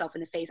looked myself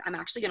in the face. I'm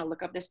actually going to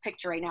look up this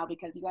picture right now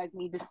because you guys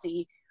need to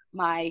see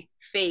my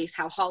face,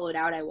 how hollowed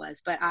out I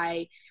was. But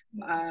I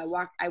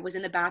was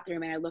in the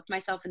bathroom and I looked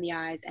myself in the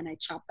eyes and I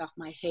chopped off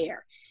my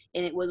hair.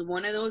 And it was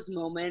one of those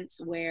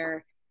moments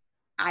where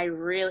I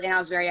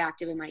was very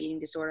active in my eating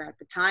disorder at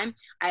the time.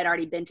 I had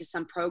already been to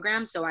some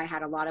programs, so I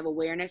had a lot of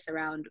awareness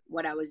around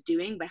what I was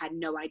doing, but had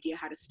no idea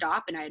how to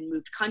stop. And I had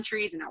moved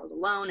countries and I was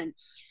alone and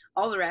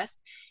all the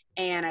rest.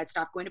 And I'd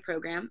stopped going to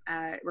program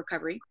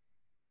recovery.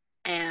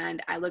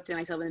 And I looked at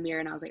myself in the mirror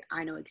and I was like,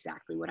 I know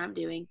exactly what I'm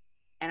doing.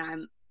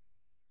 And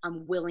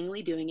I'm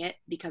willingly doing it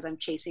because I'm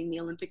chasing the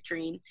Olympic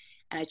dream.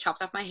 And I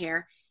chopped off my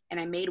hair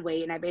and I made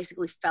weight and I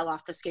basically fell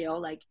off the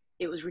scale. Like,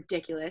 it was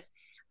ridiculous.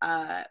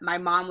 My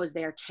mom was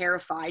there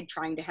terrified,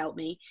 trying to help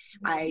me.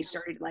 I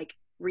started like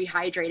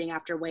rehydrating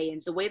after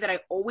weigh-ins the way that I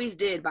always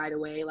did, by the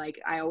way. Like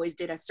I always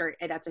did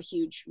that's a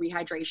huge,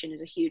 rehydration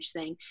is a huge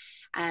thing.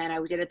 And I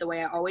did it the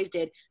way I always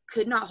did.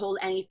 Could not hold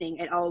anything.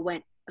 It all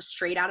went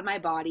straight out of my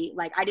body.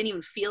 Like I didn't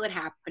even feel it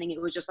happening.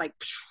 It was just like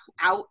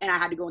out, and I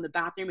had to go in the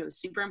bathroom. It was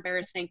super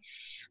embarrassing.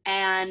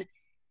 And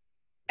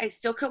I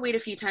still cut weight a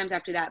few times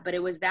after that, but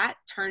it was that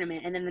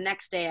tournament. And then the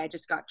next day I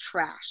just got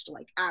trashed,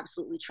 like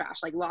absolutely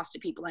trashed, like lost to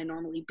people I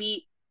normally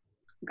beat,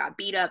 got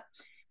beat up.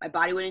 My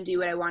body wouldn't do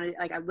what I wanted.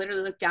 Like I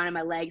literally looked down at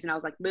my legs and I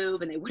was like,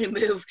 move, and they wouldn't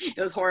move.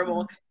 It was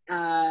horrible.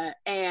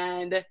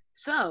 And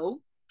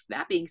so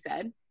that being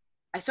said,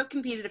 I still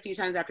competed a few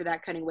times after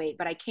that, cutting weight,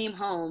 but I came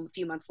home a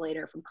few months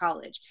later from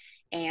college,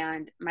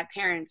 and my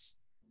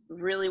parents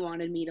really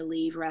wanted me to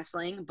leave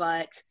wrestling,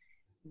 but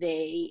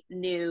they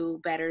knew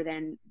better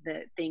than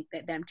think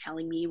that them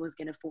telling me was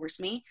going to force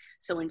me.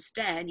 So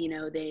instead,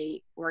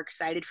 they were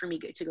excited for me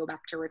to go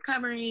back to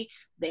recovery.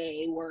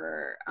 They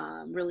were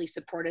really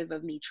supportive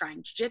of me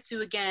trying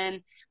jiu-jitsu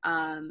again.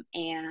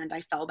 And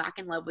I fell back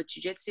in love with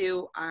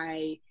jiu-jitsu.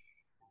 I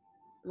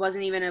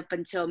wasn't even up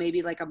until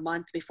maybe like a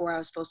month before I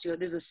was supposed to go.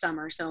 This is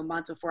summer. So a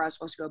month before I was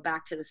supposed to go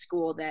back to the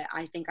school, that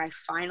I think I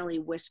finally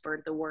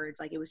whispered the words.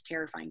 Like, it was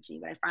terrifying to me,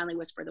 but I finally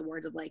whispered the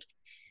words of like,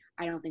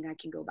 I don't think I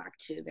can go back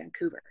to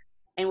Vancouver.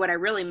 And what I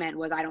really meant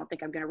was, I don't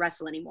think I'm going to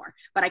wrestle anymore.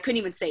 But I couldn't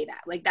even say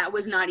that. Like, that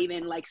was not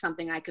even like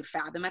something I could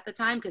fathom at the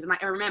time. Because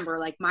I remember,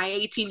 like, my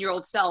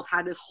 18-year-old self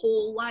had this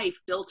whole life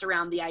built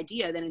around the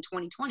idea that in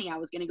 2020 I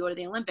was going to go to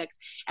the Olympics.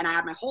 And I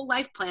had my whole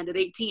life planned at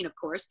 18, of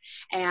course.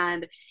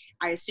 And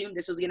I assumed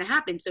this was going to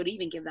happen. So to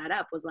even give that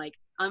up was like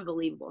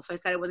unbelievable. So I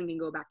said I wasn't going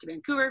to go back to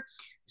Vancouver,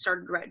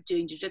 started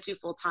doing jiu-jitsu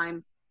full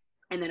time.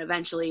 And then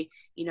eventually,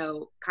 you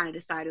know, kind of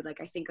decided,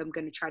 like, I think I'm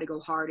going to try to go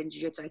hard in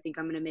jiu-jitsu. I think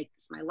I'm going to make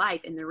this my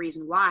life. And the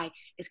reason why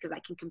is because I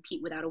can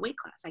compete without a weight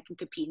class. I can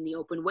compete in the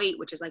open weight,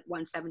 which is like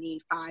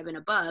 175 and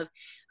above,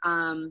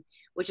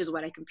 which is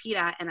what I compete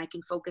at. And I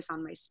can focus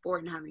on my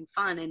sport and having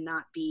fun and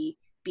not be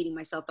beating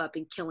myself up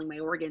and killing my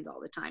organs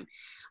all the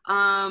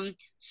time.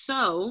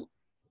 So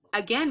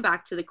again,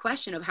 back to the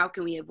question of how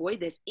can we avoid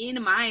this?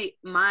 In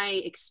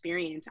my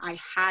experience, I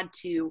had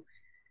to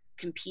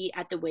compete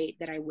at the weight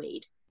that I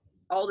weighed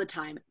all the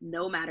time,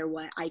 no matter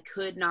what. I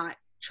could not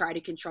try to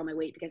control my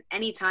weight, because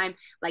anytime,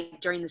 like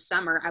during the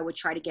summer, I would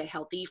try to get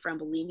healthy from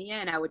bulimia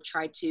and I would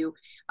try to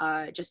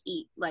just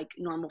eat like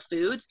normal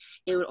foods.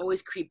 It would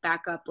always creep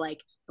back up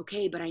like,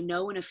 okay, but I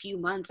know in a few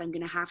months I'm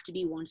going to have to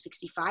be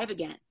 165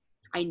 again.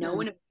 I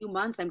know in a few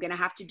months I'm going to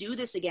have to do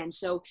this again.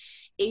 So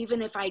even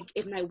if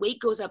my weight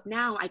goes up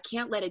now, I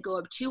can't let it go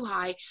up too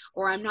high,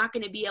 or I'm not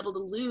going to be able to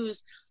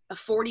lose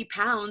 40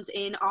 pounds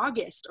in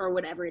August or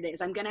whatever it is.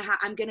 I'm going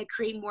to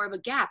create more of a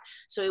gap.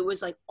 So it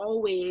was like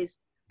always,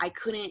 I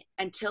couldn't,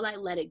 until I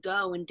let it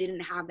go and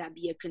didn't have that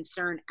be a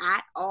concern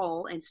at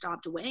all and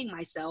stopped weighing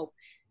myself.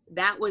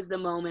 That was the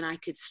moment I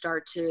could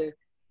start to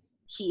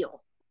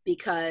heal,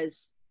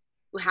 because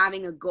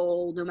having a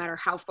goal, no matter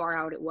how far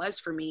out it was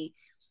for me,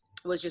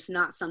 was just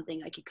not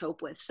something I could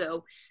cope with.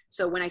 So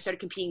when I started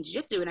competing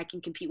jiu-jitsu and I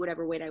can compete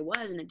whatever weight I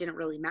was and it didn't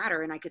really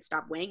matter and I could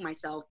stop weighing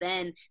myself,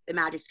 then the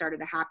magic started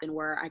to happen,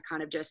 where I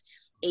kind of just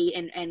ate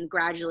and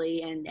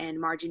gradually,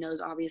 and Margie knows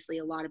obviously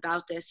a lot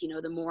about this, you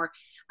know, the more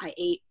I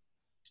ate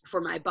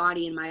for my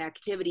body and my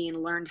activity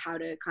and learned how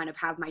to kind of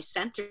have my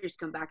sensors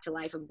come back to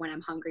life of when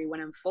I'm hungry,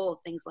 when I'm full,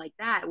 things like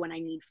that, when I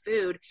need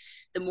food,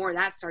 the more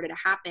that started to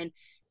happen,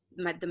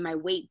 my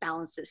weight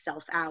balanced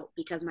itself out,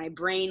 because my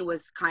brain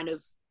was kind of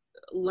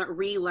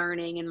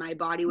relearning and my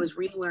body was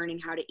relearning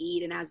how to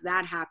eat. And as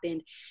that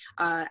happened,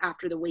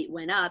 after the weight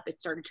went up, it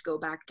started to go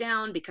back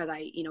down, because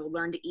I, you know,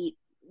 learned to eat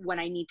what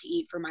I need to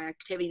eat for my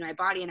activity in my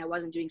body. And I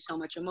wasn't doing so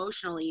much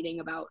emotional eating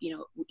about, you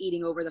know,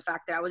 eating over the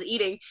fact that I was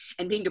eating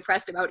and being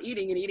depressed about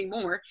eating and eating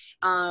more.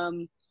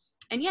 And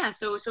yeah,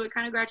 so it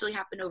kind of gradually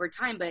happened over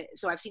time. But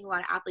so I've seen a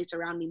lot of athletes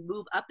around me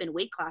move up in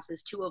weight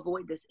classes to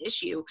avoid this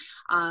issue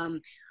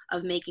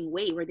of making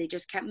weight, where they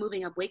just kept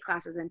moving up weight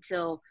classes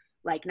until,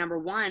 like, number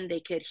one, they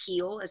could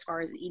heal as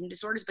far as eating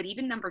disorders, but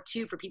even number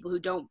two, for people who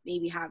don't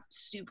maybe have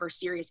super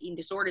serious eating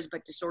disorders,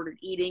 but disordered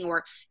eating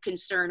or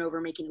concern over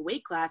making a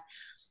weight class,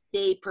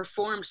 they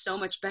performed so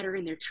much better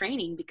in their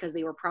training because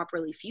they were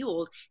properly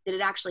fueled, that it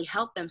actually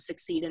helped them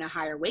succeed in a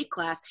higher weight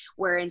class,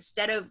 where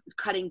instead of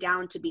cutting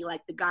down to be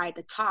like the guy at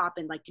the top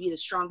and like to be the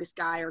strongest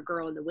guy or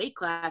girl in the weight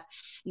class,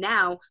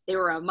 now they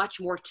were a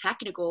much more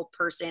technical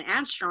person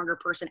and stronger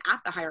person at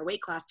the higher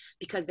weight class,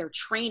 because their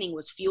training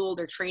was fueled.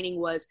 Their training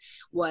was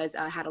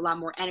had a lot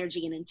more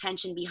energy and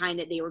intention behind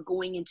it. They were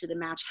going into the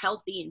match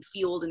healthy and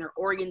fueled, and their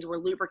organs were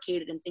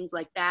lubricated and things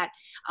like that.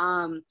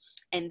 And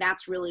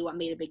that's really what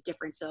made a big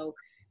difference.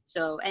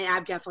 So, and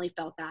I've definitely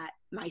felt that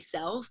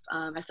myself.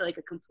 I feel like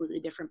a completely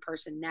different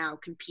person now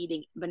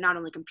competing, but not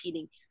only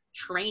competing,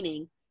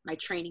 training. My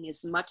training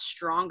is much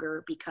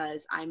stronger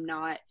because I'm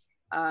not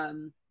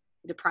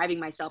depriving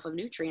myself of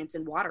nutrients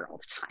and water all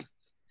the time.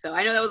 So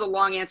I know that was a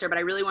long answer, but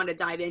I really wanted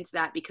to dive into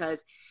that,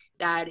 because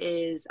that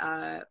is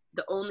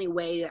the only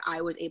way that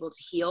I was able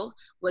to heal,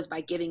 was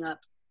by giving up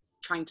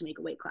trying to make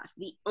a weight class.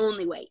 The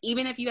only way.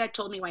 Even if you had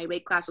told me my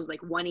weight class was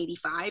like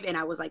 185 and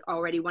I was like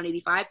already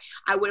 185,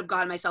 I would have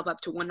gotten myself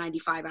up to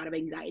 195 out of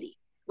anxiety.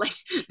 Like,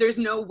 there's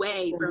no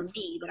way for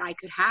me that I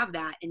could have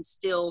that and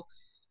still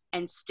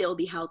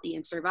be healthy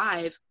and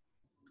survive.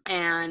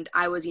 And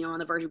I was, you know, on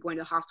the verge of going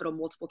to the hospital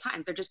multiple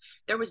times.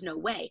 There was no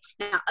way.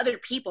 Now, other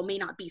people may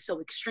not be so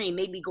extreme.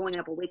 Maybe going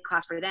up a weight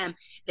class for them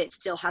that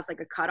still has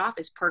like a cutoff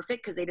is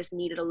perfect, because they just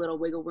needed a little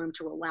wiggle room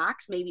to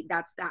relax. Maybe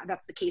that's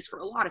the case for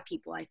a lot of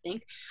people, I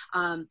think.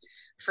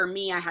 For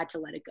me, I had to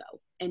let it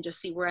go and just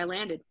see where I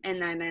landed. And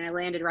then I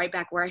landed right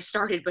back where I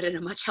started, but in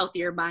a much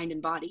healthier mind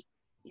and body.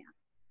 Yeah.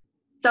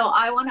 So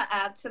I want to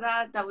add to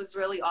that. That was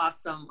really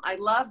awesome. I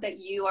love that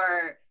you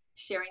are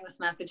sharing this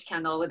message,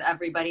 Kendall, with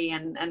everybody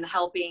and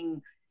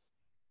helping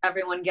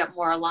everyone get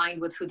more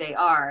aligned with who they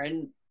are.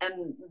 And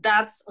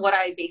that's what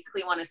I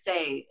basically want to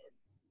say,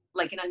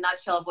 like in a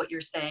nutshell of what you're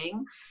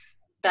saying,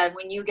 that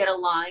when you get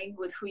aligned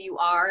with who you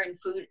are and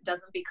food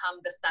doesn't become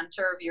the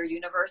center of your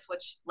universe,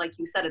 which, like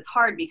you said, it's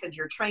hard because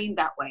you're trained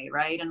that way,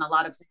 right? And a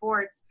lot of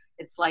sports,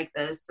 it's like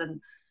this.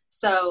 And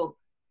so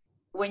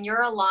when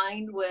you're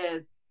aligned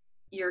with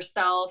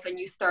yourself and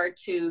you start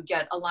to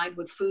get aligned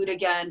with food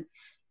again,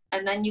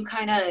 and then you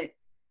kind of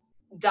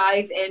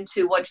dive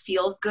into what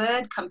feels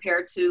good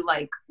compared to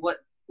like,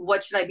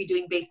 what should I be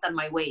doing based on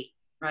my weight,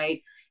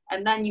 right?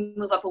 and then you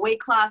move up a weight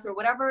class or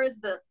whatever is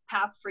the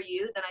path for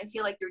you, then I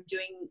feel like you're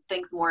doing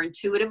things more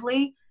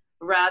intuitively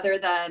rather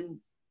than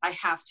I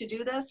have to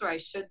do this or I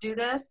should do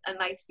this. And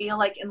I feel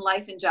like in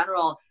life in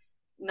general,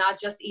 not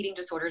just eating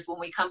disorders, when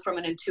we come from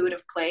an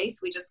intuitive place,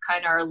 we just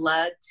kind of are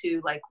led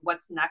to like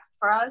what's next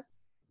for us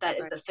that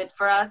is a fit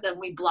for us, and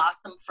we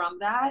blossom from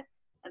that.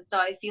 And so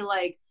I feel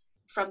like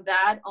from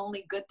that,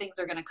 only good things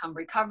are going to come.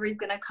 Recovery is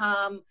going to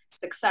come,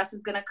 success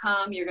is going to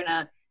come, you're going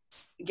to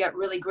get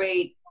really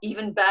great,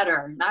 even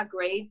better, not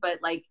great, but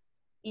like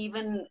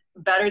even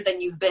better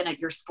than you've been at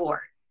your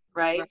sport,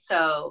 right?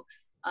 So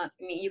I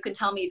mean, you can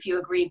tell me if you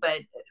agree, but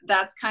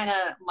that's kind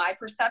of my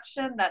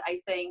perception, that I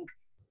think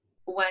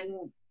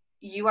when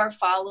you are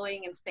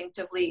following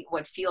instinctively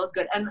what feels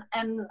good,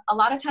 and a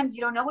lot of times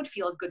you don't know what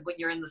feels good when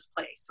you're in this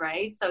place,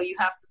 right? So you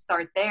have to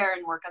start there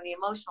and work on the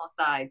emotional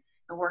side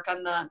and work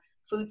on the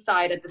food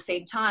side at the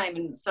same time.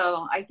 And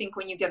so I think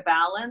when you get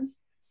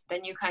balanced,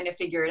 then you kind of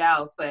figure it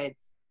out. But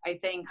I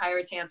think,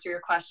 Jairo, to answer your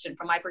question,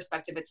 from my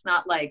perspective, it's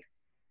not like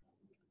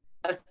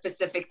a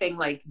specific thing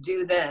like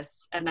do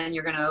this and then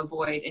you're going to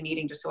avoid an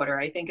eating disorder.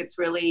 I think it's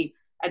really,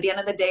 at the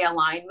end of the day,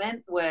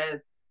 alignment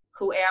with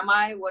who am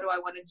I, what do I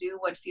want to do,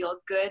 what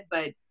feels good,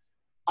 but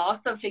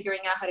also figuring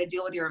out how to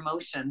deal with your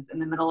emotions in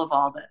the middle of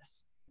all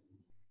this.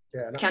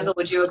 Yeah, Kendall,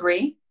 would you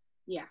agree?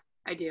 Yeah,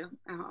 I do.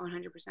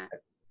 100%.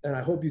 And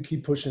I hope you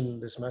keep pushing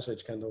this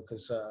message, Kendall,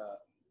 because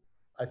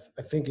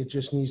I think it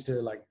just needs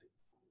to, like,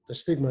 the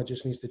stigma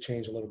just needs to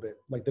change a little bit.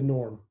 Like the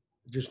norm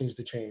just needs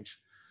to change.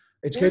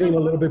 It's getting a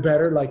little bit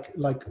better. Like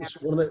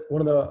one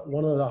of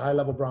the high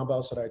level brown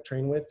belts that I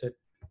train with, that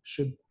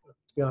should,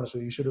 to be honest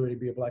with you, should already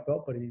be a black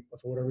belt, but he,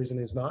 for whatever reason,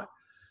 is not.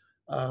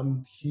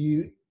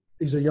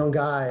 He's a young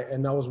guy,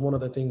 and that was one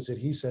of the things that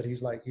he said.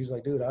 He's like,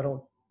 dude, I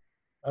don't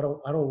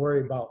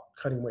worry about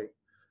cutting weight.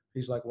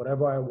 He's like,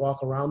 whatever I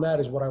walk around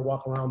that is what I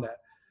walk around that.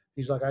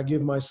 He's like, I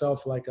give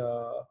myself like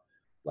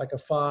a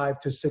 5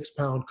 to 6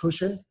 pound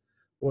cushion,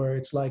 where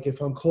it's like,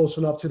 if I'm close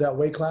enough to that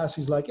weight class,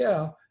 he's like,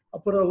 yeah, I'll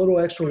put a little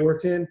extra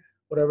work in,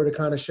 whatever, to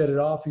kind of shed it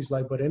off. He's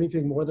like, but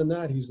anything more than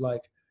that, he's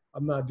like,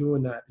 I'm not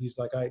doing that. He's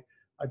like,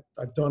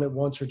 I've done it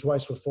once or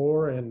twice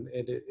before, and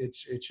it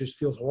just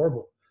feels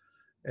horrible.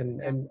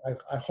 And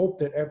I hope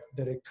that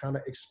it kind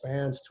of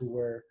expands to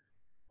where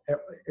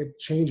it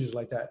changes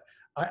like that.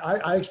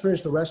 I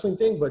experienced the wrestling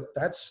thing, but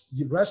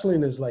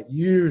wrestling is like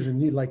years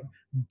and like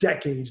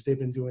decades they've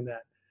been doing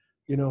that,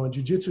 you know, and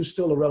jiu-jitsu is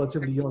still a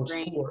relatively young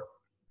sport.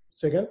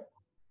 Say again?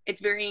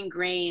 It's very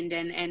ingrained,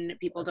 and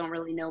people don't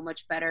really know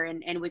much better.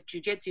 And with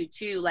jiu-jitsu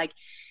too, like,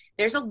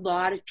 there's a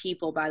lot of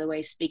people, by the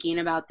way, speaking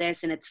about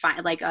this, and it's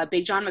fine. Like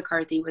Big John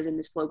McCarthy was in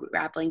this Flow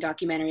Grappling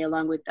documentary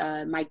along with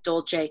Mike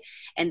Dolce,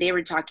 and they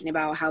were talking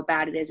about how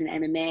bad it is in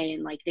MMA,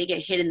 and like they get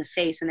hit in the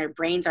face and their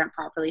brains aren't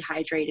properly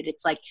hydrated.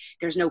 It's like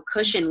there's no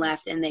cushion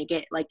left, and they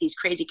get like these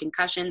crazy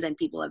concussions, and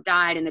people have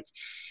died, and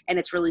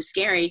it's really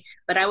scary.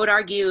 But I would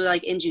argue,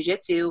 like in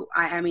jiu-jitsu,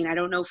 I mean, I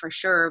don't know for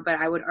sure, but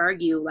I would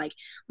argue like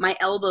my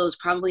elbow is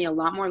probably a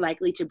lot more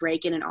likely to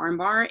break in an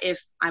armbar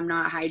if I'm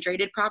not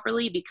hydrated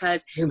properly,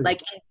 because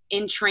like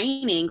in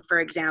training,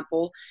 for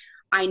example,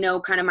 I know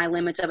kind of my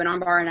limits of an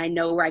armbar, and I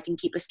know where I can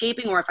keep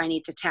escaping or if I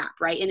need to tap,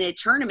 right? In a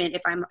tournament,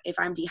 if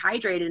I'm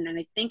dehydrated and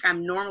I think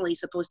I'm normally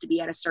supposed to be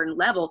at a certain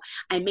level,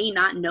 I may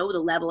not know the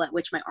level at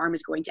which my arm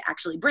is going to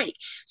actually break.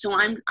 So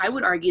I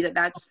would argue that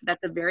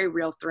that's a very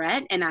real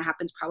threat, and that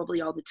happens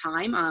probably all the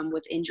time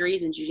with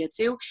injuries in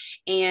jiu-jitsu.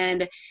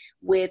 And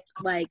with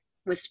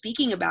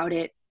speaking about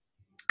it,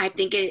 I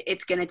think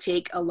it's going to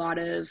take a lot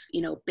of,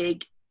 you know,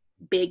 big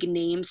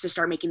names to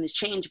start making this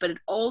change, but it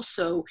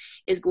also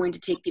is going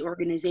to take the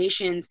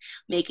organizations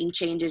making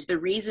changes. The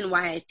reason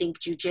why I think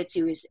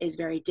jiu-jitsu is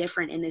very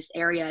different in this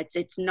area,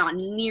 it's not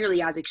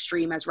nearly as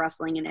extreme as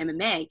wrestling and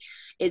MMA,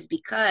 is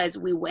because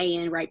we weigh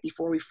in right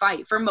before we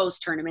fight. For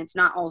most tournaments,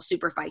 not all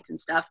super fights and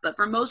stuff, but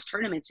for most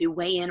tournaments, we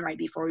weigh in right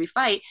before we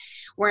fight.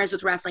 Whereas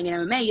with wrestling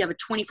and MMA, you have a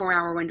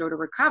 24-hour window to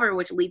recover,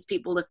 which leads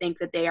people to think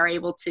that they are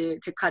able to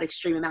cut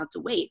extreme amounts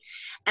of weight.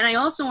 And I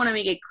also want to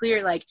make it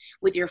clear, like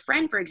with your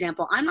friend, for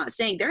example, I'm not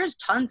saying there are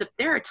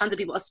tons of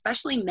people,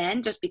 especially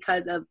men, just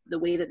because of the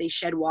way that they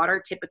shed water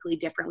typically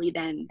differently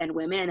than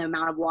women, and the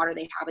amount of water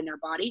they have in their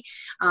body,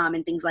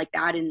 and things like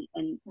that,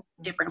 and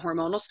different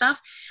hormonal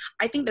stuff.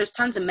 I think there's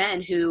tons of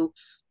men who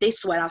they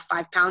sweat off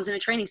 5 pounds in a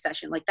training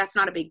session. Like, that's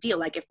not a big deal.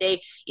 Like, if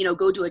they, you know,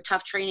 go do a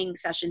tough training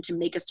session to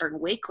make a certain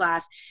weight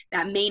class,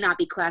 that may not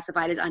be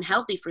classified as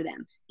unhealthy for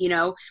them, you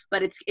know,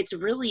 but it's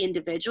really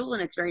individual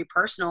and it's very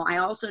personal. I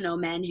also know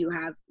men who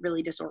have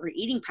really disordered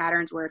eating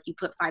patterns, where if you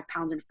put 5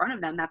 pounds in front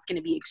of them, that's going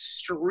to be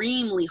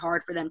extremely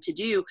hard for them to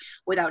do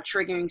without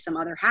triggering some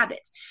other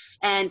habits.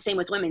 And same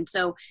with women.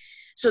 So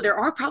there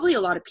are probably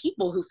a lot of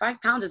people who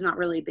 5 pounds is not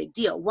really a big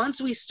deal. Once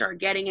we start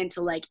getting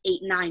into like 8,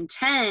 9,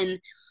 10,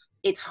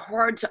 it's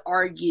hard to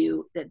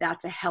argue that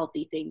that's a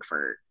healthy thing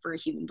for a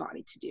human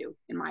body to do,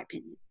 in my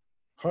opinion.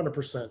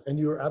 100%. And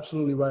you're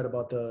absolutely right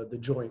about the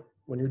joint.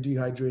 When you're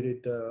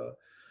dehydrated,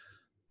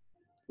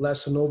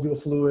 less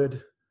synovial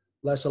fluid,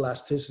 less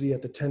elasticity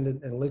at the tendon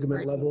and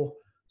ligament level.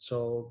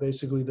 So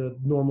basically the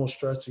normal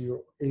stress that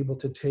you're able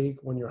to take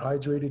when you're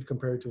hydrated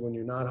compared to when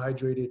you're not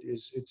hydrated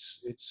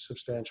it's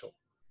substantial.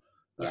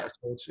 Yeah.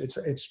 So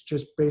it's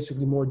just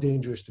basically more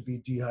dangerous to be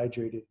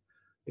dehydrated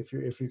if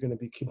you're going to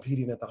be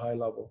competing at the high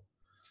level.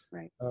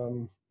 Right.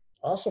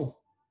 Awesome.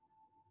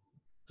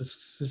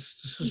 This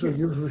is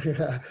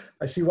what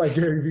I see why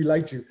Gary Vee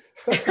liked you.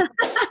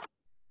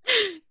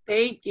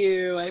 Thank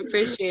you. I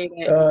appreciate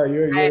it.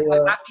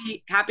 I'm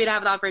happy to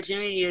have the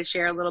opportunity to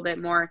share a little bit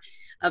more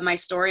of my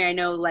story. I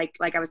know, like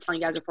I was telling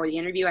you guys before the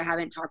interview, I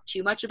haven't talked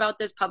too much about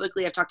this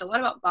publicly. I've talked a lot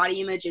about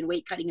body image and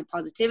weight cutting and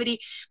positivity,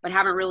 but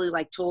haven't really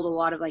like told a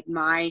lot of like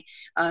my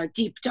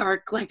deep,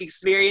 dark like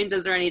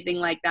experiences or anything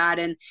like that.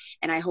 And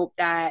I hope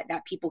that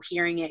people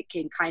hearing it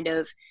can kind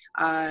of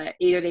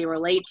either they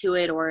relate to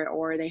it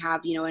or they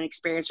have, you know, an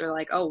experience where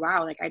like, oh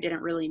wow, like I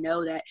didn't really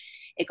know that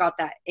it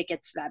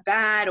gets that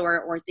bad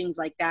or things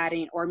like that.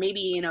 And, or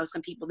maybe, you know,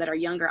 some people that are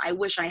younger, I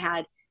wish I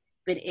had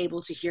been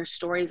able to hear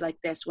stories like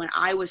this when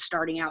I was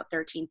starting out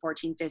 13,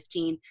 14,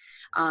 15.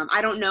 I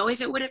don't know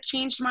if it would have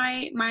changed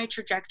my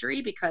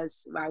trajectory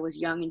because I was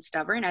young and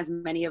stubborn, as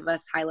many of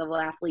us high-level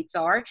athletes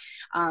are.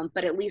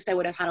 But at least I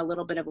would have had a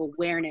little bit of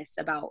awareness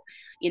about,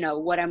 you know,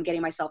 what I'm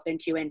getting myself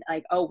into and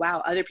like, oh,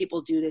 wow, other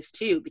people do this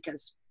too,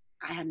 because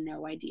I had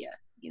no idea,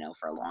 you know,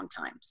 for a long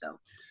time. So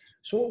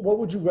what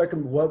would you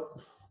recommend?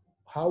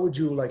 How would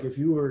you, like, if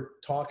you were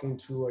talking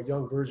to a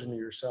young version of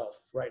yourself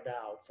right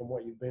now from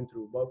what you've been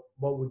through,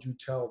 what would you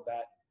tell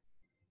that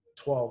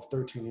 12,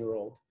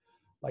 13-year-old,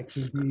 like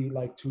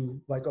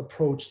to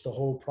approach the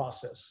whole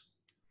process?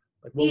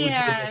 Like, what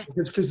yeah, would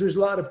you, because there's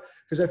a lot of,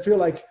 because I feel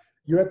like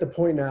you're at the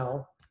point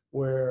now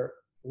where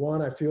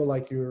I feel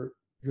like you're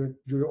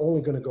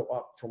only going to go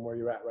up from where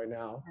you're at right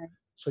now.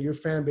 So your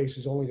fan base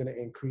is only going to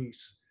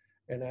increase.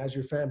 And as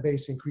your fan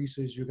base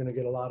increases, you're going to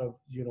get a lot of,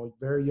 you know,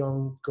 very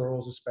young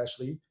girls,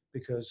 especially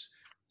because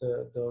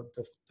the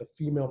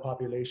female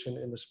population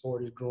in the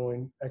sport is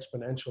growing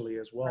exponentially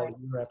as well,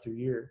 year after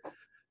year.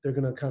 They're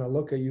going to kind of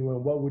look at you,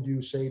 and what would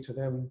you say to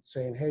them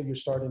saying, hey, you're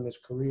starting this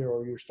career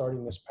or you're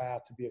starting this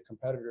path to be a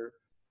competitor,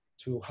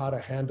 to how to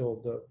handle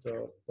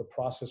the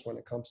process when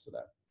it comes to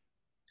that?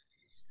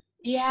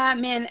 Yeah,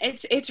 man,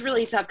 it's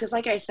really tough because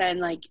like I said,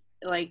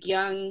 like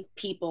young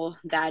people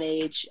that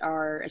age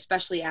are,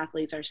 especially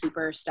athletes, are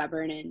super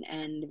stubborn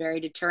and very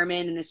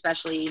determined. And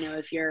especially, you know,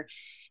 if you're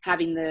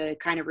having the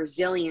kind of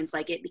resilience,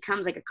 like it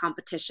becomes like a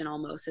competition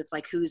almost. It's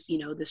like who's, you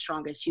know, the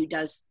strongest, who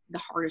does the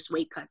hardest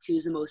weight cuts,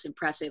 who's the most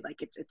impressive.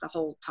 Like it's a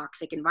whole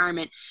toxic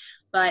environment.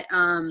 But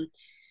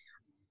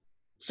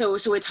so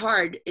it's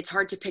hard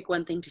to pick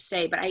one thing to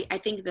say, but I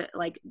think that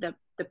like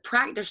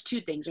there's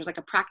two things. There's like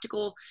a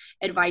practical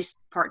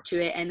advice part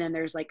to it, and then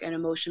there's like an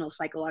emotional,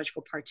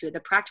 psychological part to it. The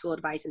practical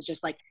advice is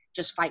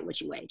just fight what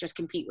you weigh, just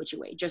compete what you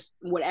weigh, just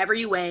whatever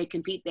you weigh,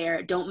 compete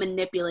there. Don't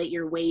manipulate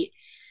your weight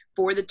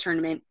for the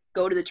tournament.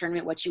 Go to the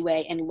tournament what you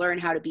weigh and learn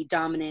how to be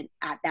dominant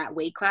at that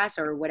weight class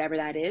or whatever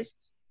that is.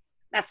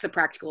 That's the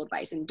practical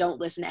advice. And don't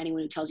listen to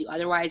anyone who tells you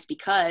otherwise,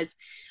 because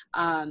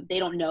they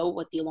don't know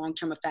what the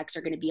long-term effects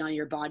are going to be on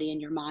your body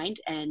and your mind.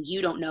 And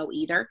you don't know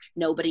either.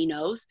 Nobody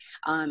knows.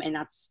 And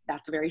that's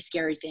a very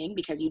scary thing,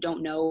 because you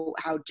don't know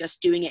how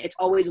just doing it. It's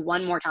always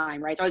one more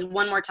time, right? It's always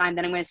one more time.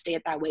 Then I'm going to stay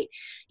at that weight.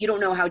 You don't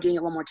know how doing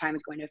it one more time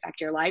is going to affect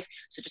your life.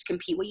 So just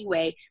compete what you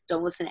weigh.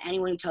 Don't listen to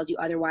anyone who tells you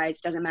otherwise.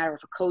 It doesn't matter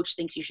if a coach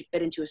thinks you should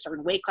fit into a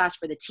certain weight class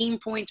for the team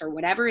points or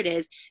whatever it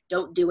is.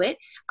 Don't do it,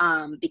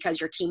 because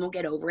your team will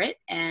get over it.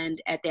 And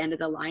at the end of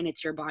the line,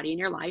 it's your body and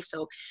your life.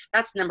 So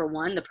that's number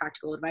one, the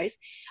practical advice.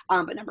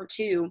 But number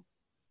two,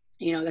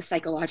 you know, the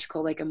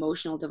psychological, like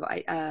emotional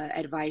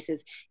advice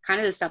is kind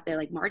of the stuff that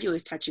like Margie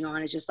was touching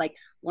on, is just like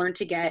learn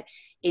to get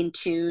in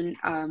tune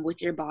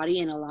with your body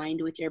and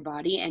aligned with your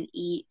body, and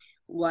eat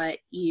what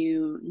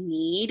you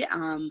need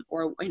and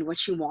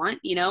what you want,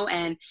 you know,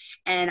 and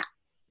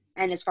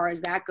as far as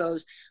that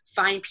goes,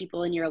 find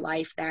people in your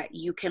life that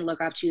you can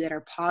look up to that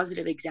are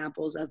positive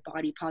examples of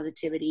body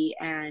positivity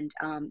and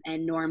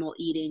normal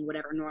eating,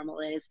 whatever normal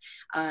is,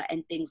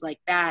 and things like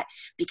that,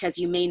 because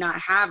you may not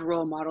have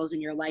role models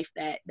in your life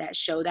that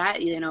show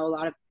that. You know, a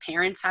lot of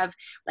parents have,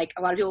 like,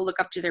 a lot of people look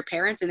up to their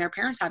parents, and their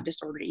parents have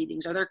disordered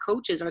eatings, or their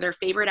coaches, or their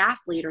favorite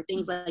athlete, or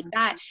things like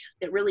that,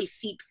 that really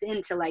seeps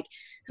into like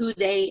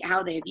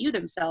how they view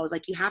themselves.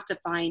 Like, you have to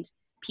find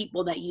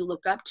people that you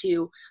look up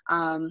to,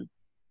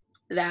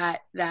 that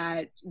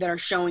are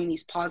showing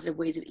these positive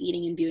ways of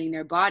eating and viewing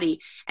their body,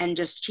 and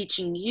just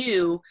teaching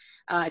you,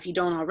 if you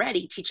don't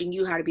already, teaching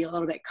you how to be a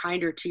little bit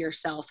kinder to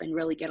yourself and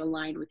really get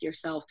aligned with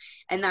yourself.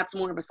 And that's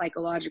more of a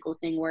psychological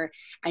thing, where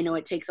I know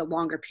it takes a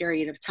longer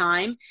period of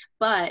time,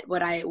 but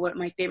what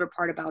my favorite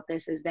part about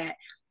this is that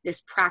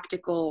this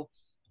practical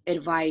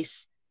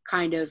advice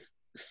kind of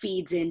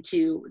feeds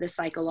into the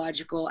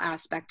psychological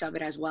aspect of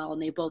it as well,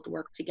 and they both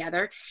work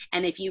together.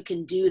 And if you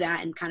can do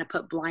that and kind of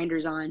put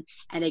blinders on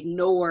and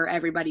ignore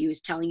everybody who's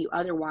telling you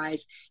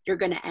otherwise, you're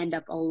going to end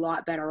up a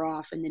lot better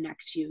off in the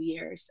next few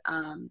years.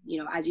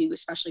 You know, as you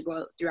especially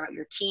go throughout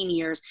your teen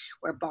years,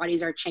 where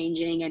bodies are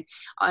changing and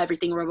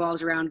everything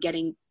revolves around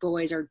getting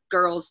boys or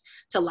girls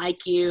to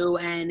like you,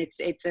 and it's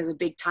a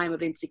big time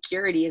of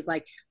insecurity. Is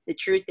like, the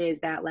truth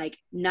is that like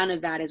none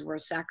of that is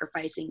worth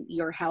sacrificing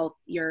your health,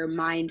 your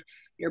mind,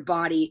 your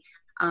body,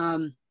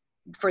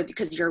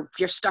 because you're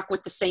stuck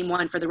with the same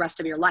one for the rest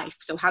of your life.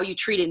 So how you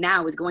treat it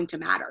now is going to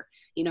matter.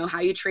 You know, how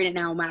you treat it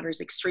now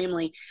matters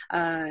extremely,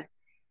 at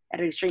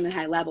an extremely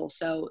high level.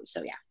 So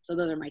yeah. So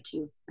those are my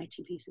two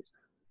pieces.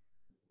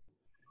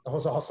 That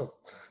was awesome.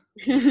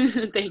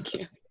 Thank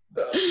you.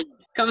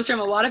 Comes from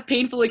a lot of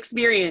painful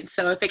experience.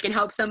 So if it can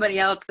help somebody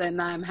else, then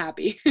I'm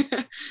happy.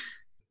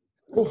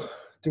 Cool.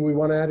 Do we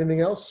want to add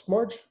anything else,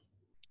 Marge?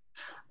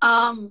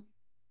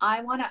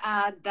 I want to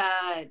add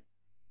that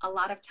a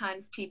lot of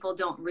times people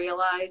don't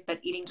realize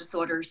that eating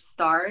disorders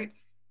start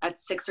at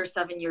 6 or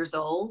 7 years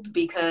old,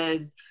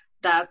 because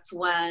that's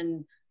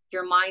when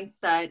your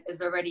mindset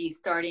is already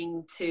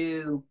starting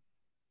to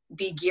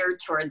be geared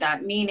toward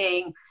that,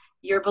 meaning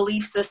your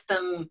belief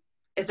system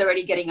is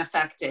already getting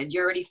affected.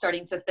 You're already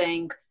starting to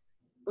think,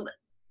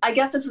 I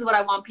guess this is what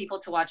I want people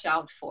to watch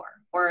out for,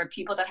 or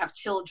people that have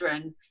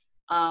children.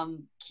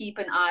 Keep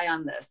an eye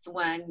on this.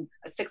 When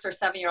a 6 or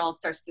 7 year old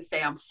starts to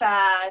say I'm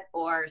fat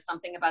or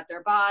something about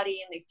their body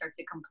and they start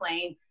to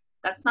complain,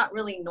 that's not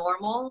really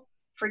normal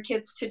for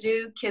kids to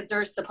do. Kids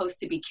are supposed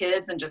to be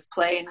kids and just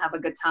play and have a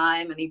good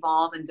time and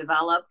evolve and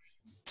develop.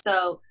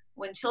 So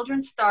when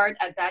children start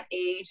at that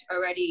age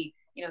already,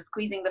 you know,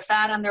 squeezing the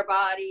fat on their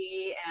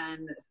body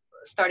and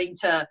starting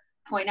to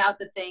point out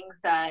the things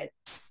that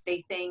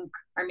they think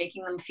are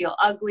making them feel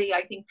ugly,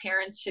 I think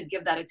parents should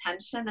give that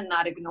attention and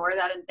not ignore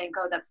that and think,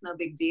 oh, that's no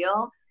big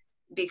deal.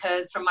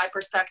 Because from my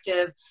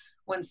perspective,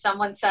 when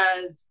someone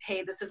says,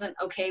 hey, this isn't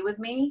okay with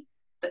me,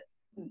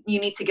 you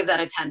need to give that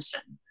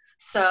attention.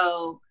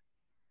 So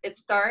it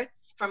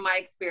starts, from my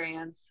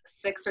experience,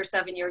 6 or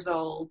 7 years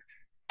old.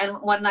 And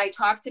when I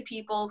talk to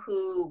people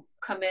who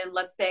come in,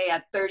 let's say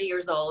at 30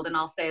 years old, and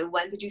I'll say,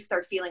 when did you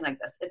start feeling like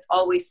this? It's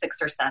always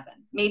 6 or 7,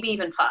 maybe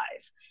even 5.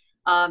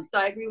 So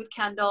I agree with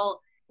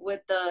Kendall,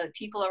 with the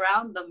people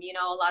around them. You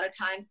know, a lot of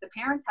times the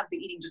parents have the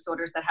eating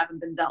disorders that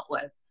haven't been dealt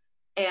with.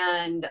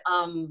 And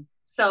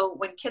so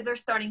when kids are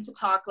starting to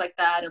talk like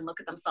that and look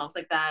at themselves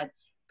like that,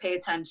 pay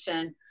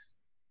attention.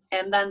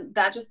 And then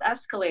that just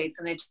escalates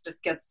and it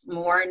just gets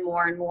more and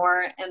more and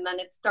more. And then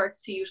it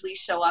starts to usually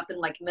show up in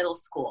like middle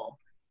school,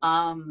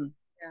 6th,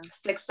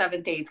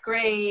 7th, 8th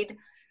grade,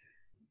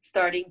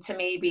 starting to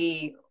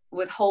maybe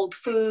withhold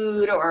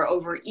food or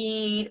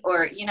overeat,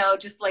 or, you know,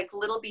 just like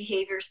little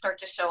behaviors start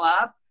to show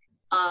up.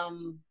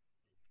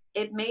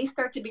 It may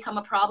start to become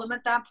a problem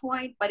at that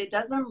point, but it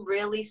doesn't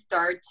really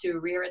start to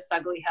rear its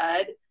ugly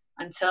head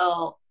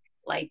until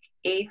like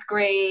 8th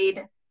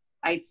grade,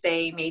 I'd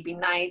say maybe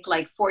 9th,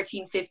 like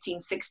 14,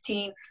 15,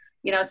 16.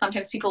 You know,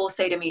 sometimes people will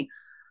say to me,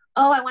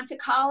 oh, I went to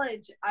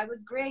college, I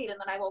was great, and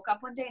then I woke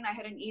up one day and I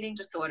had an eating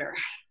disorder.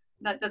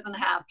 That doesn't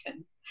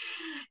happen.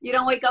 You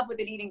don't wake up with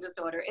an eating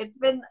disorder. It's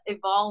been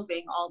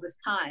evolving all this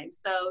time.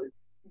 So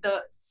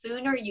the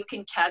sooner you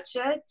can catch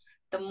it,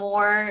 the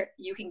more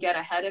you can get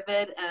ahead of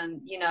it.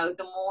 And, you know,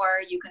 the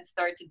more you can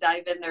start to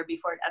dive in there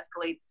before it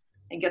escalates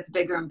and gets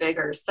bigger and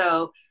bigger.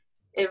 So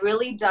it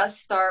really does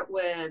start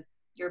with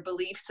your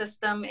belief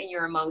system and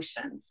your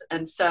emotions.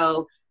 And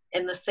so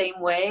in the same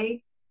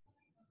way,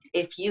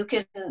 if you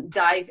can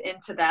dive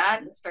into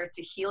that and start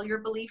to heal your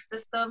belief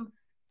system,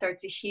 start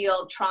to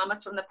heal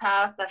traumas from the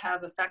past that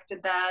have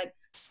affected that,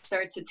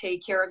 start to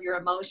take care of your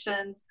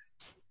emotions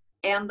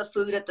and the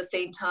food at the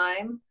same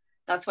time.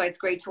 That's why it's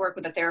great to work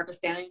with a therapist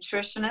and a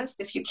nutritionist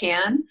if you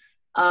can.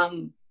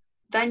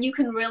 Then you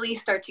can really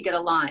start to get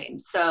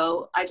aligned.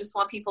 So I just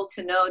want people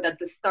to know that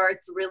this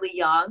starts really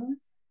young,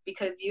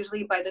 because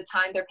usually by the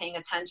time they're paying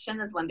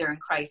attention is when they're in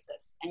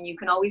crisis. And you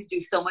can always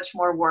do so much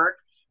more work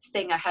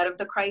staying ahead of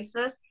the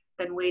crisis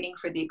than waiting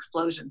for the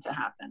explosion to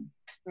happen.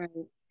 Right.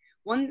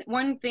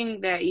 One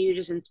thing that you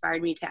just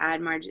inspired me to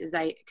add, Marge, is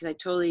I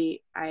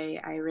really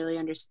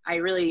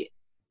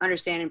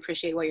understand and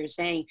appreciate what you're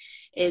saying,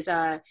 is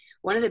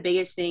one of the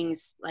biggest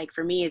things, like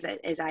for me, is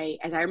I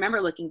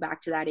remember looking back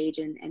to that age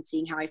and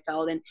seeing how I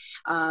felt, and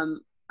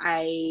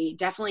I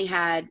definitely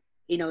had,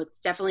 you know,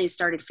 definitely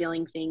started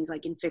feeling things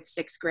like in 5th,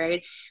 6th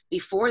grade.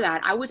 Before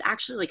that, I was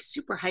actually like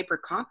super hyper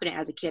confident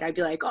as a kid. I'd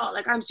be like, oh,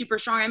 like I'm super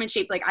strong, I'm in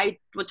shape. Like I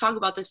would talk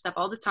about this stuff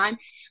all the time.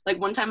 Like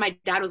one time my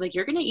dad was like,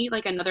 you're going to eat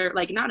like another,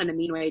 like not in a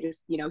mean way,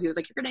 just, you know, he was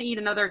like, you're going to eat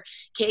another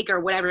cake or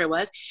whatever it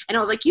was. And I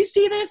was like, you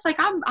see this? Like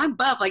I'm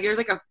buff. Like there's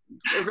like a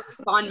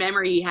fond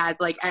memory he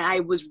has. Like, and I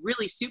was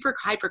really super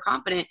hyper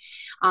confident.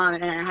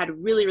 And I had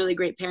really, really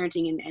great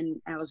parenting, and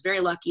I was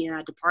very lucky in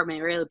that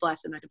department, really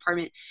blessed in that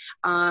department.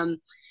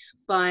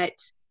 But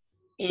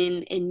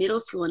in middle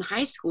school and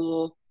high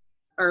school,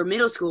 or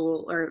middle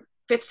school, or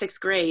fifth, sixth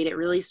grade, it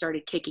really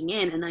started kicking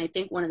in. And I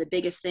think one of the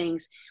biggest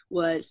things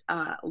was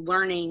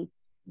learning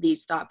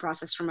these thought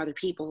process from other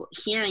people,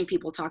 hearing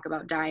people talk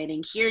about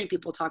dieting, hearing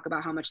people talk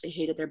about how much they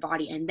hated their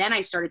body. And then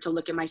I started to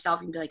look at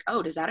myself and be like,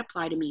 oh, does that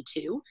apply to me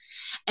too?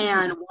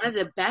 And one of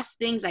the best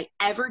things I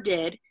ever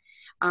did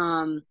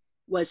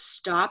was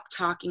stop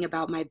talking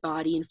about my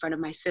body in front of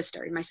my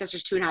sister. And my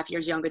sister's 2.5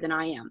 years younger than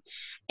I am.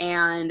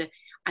 And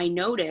I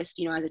noticed,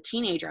 you know, as a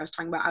teenager, I was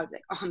talking about, I was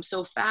like, oh, I'm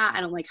so fat. I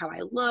don't like how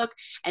I look.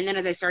 And then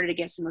as I started to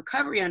get some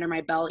recovery under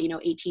my belt, you know,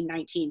 18,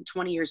 19,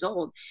 20 years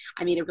old,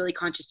 I made a really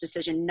conscious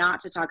decision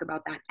not to talk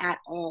about that at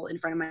all in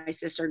front of my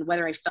sister, and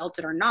whether I felt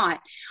it or not,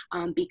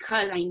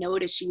 because I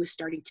noticed she was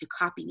starting to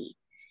copy me.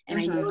 And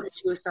I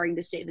noticed she was starting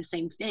to say the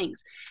same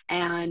things.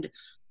 And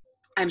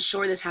I'm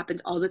sure this happens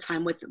all the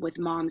time with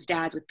moms,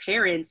 dads, with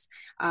parents,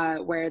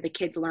 where the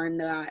kids learn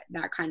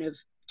that kind of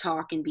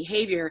talk and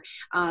behavior.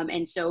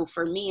 And so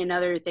for me,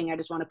 another thing I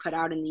just want to put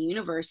out in the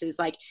universe is,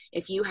 like,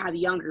 if you have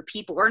younger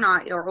people or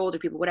not, or older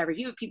people, whatever, if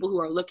you have people who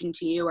are looking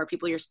to you, or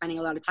people you're spending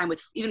a lot of time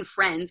with, even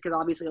friends, because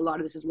obviously a lot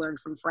of this is learned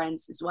from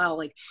friends as well,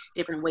 like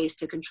different ways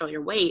to control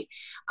your weight.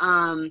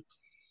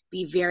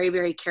 Be very,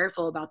 very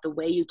careful about the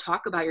way you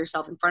talk about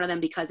yourself in front of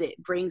them, because it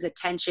brings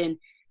attention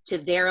to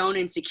their own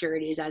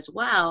insecurities as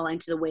well, and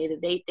to the way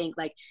that they think,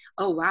 like,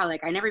 oh wow,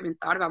 like I never even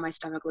thought about my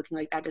stomach looking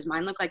like that. Does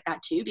mine look like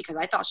that too? Because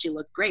I thought she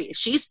looked great. If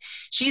she's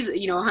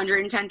you know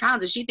 110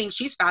 pounds, if she thinks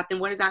she's fat, then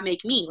what does that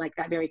make me? Like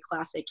that very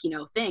classic, you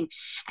know, thing.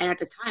 And at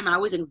the time I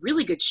was in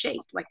really good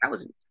shape. Like I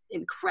was in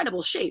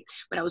incredible shape,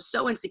 but I was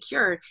so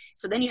insecure.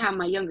 So then you have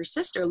my younger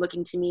sister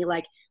looking to me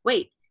like,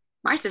 wait,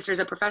 my sister's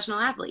a professional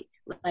athlete.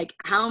 Like,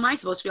 how am I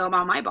supposed to feel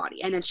about my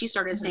body? And then she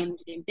started saying the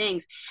same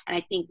things. And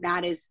I think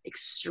that is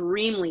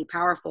extremely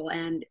powerful.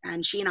 And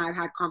she and I have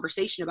had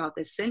conversation about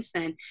this since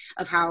then,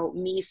 of how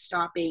me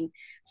stopping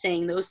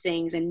saying those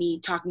things and me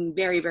talking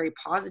very, very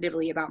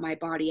positively about my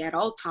body at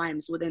all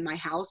times within my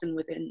house and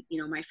within,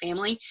 you know, my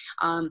family,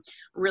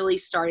 really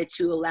started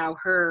to allow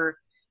her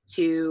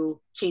to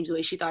change the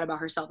way she thought about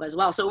herself as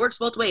well. So it works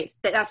both ways.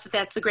 That's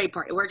the great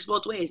part. It works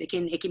both ways. It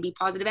can be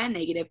positive and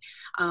negative.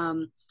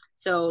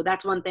 So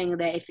that's one thing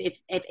that if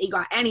you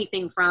got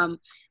anything from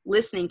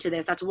listening to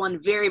this, that's one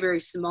very, very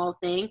small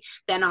thing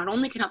that not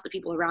only can help the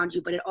people around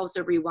you, but it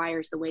also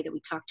rewires the way that we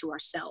talk to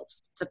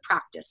ourselves. It's a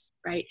practice,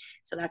 right?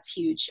 So that's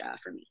huge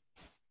for me.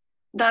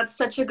 That's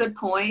such a good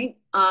point.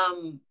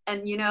 And,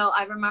 you know,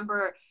 I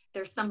remember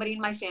there's somebody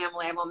in my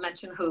family, I won't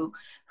mention who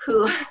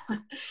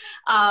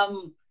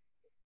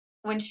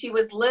when she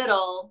was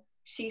little,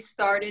 she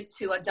started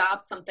to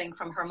adopt something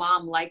from her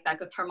mom like that,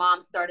 because her mom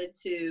started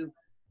to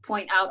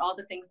point out all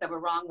the things that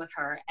were wrong with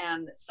her.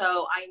 And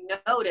so I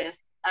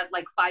noticed at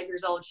like 5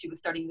 years old, she was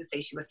starting to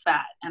say she was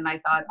fat. And I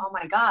thought, oh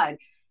my God.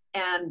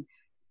 And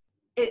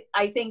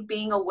I think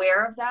being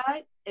aware of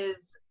that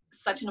is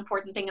such an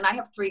important thing. And I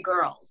have 3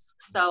 girls.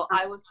 So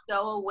I was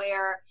so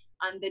aware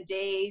on the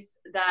days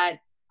that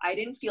I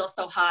didn't feel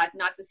so hot,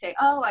 not to say,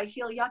 oh, I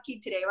feel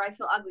yucky today, or I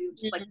feel ugly.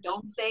 Just like,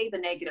 don't say the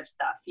negative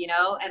stuff, you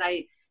know?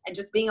 And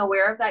just being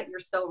aware of that, you're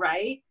so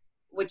right,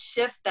 would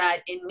shift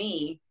that in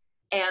me,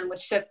 and would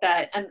shift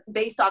that. And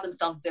they saw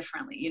themselves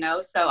differently, you know?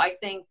 So I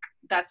think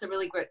that's a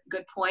really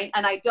good point.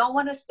 And I don't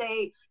want to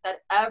say that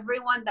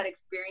everyone that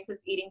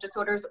experiences eating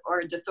disorders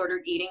or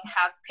disordered eating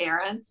has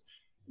parents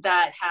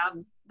that have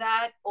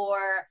that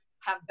or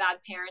have bad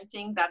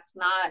parenting. That's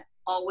not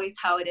always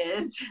how it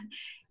is.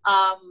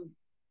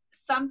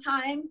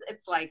 Sometimes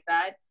it's like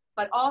that,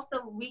 but also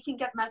we can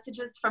get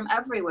messages from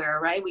everywhere,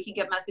 right? We can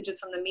get messages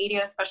from the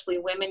media, especially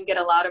women get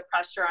a lot of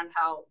pressure on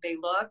how they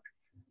look.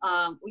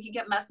 We can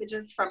get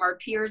messages from our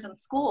peers in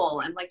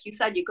school. And like you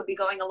said, you could be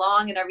going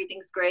along and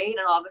everything's great,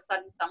 and all of a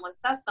sudden someone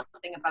says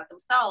something about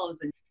themselves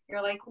and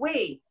you're like,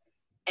 wait.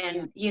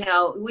 And, you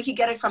know, we can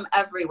get it from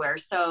everywhere.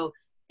 So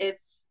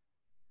it's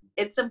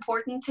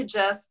important to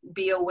just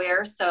be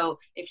aware. So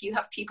if you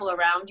have people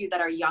around you that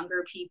are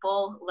younger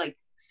people, like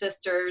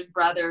sisters,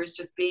 brothers,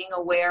 just being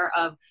aware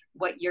of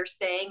what you're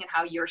saying and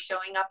how you're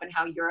showing up and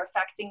how you're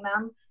affecting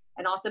them,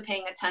 and also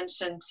paying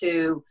attention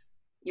to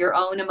your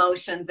own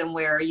emotions and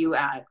where are you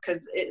at,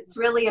 because it's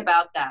really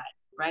about that,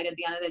 right? At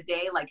the end of the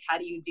day, like, how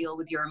do you deal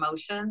with your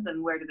emotions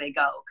and where do they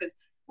go? Because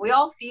we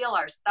all feel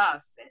our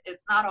stuff.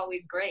 It's not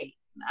always great.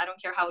 I don't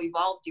care how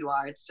evolved you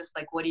are. It's just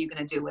like, what are you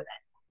going to do with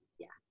it?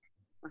 Yeah,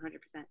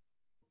 100%.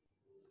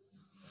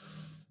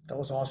 That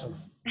was awesome.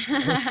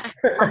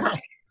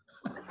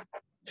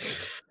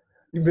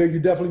 You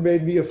definitely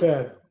made me a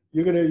fan.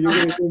 You're gonna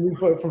get me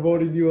for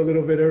promoting you a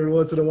little bit every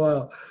once in a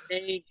while.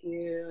 Thank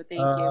you.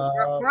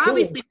 We're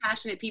obviously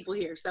passionate people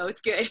here, so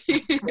it's good.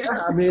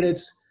 Yeah, I mean,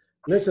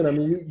 listen, I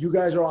mean, you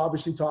guys are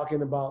obviously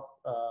talking about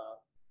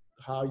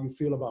how you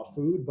feel about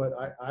food, but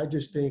I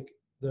just think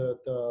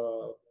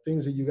the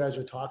things that you guys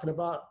are talking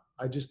about,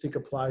 I just think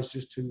applies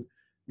just to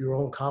your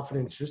own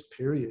confidence, just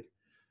period.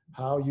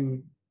 How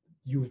you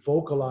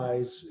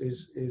vocalize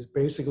is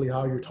basically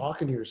how you're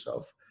talking to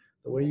yourself.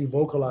 The way you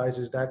vocalize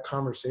is that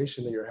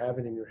conversation that you're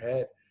having in your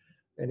head.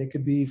 And it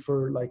could be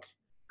for like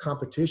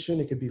competition.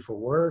 It could be for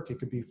work. It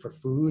could be for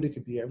food. It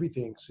could be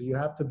everything. So you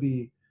have to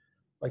be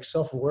like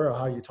self-aware of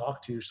how you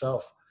talk to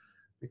yourself,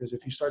 because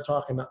if you start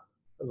talking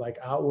like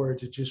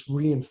outwards, it just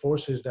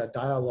reinforces that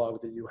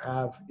dialogue that you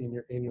have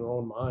in your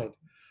own mind.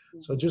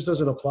 So it just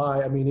doesn't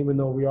apply. I mean, even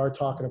though we are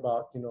talking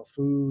about, you know,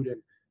 food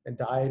and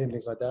diet and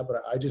things like that,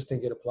 but I just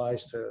think it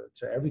applies to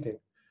everything.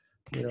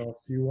 You know,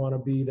 if you want to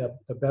be the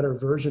better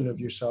version of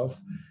yourself,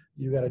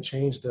 you got to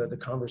change the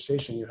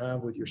conversation you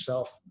have with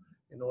yourself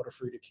in order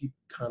for you to keep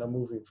kind of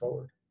moving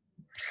forward.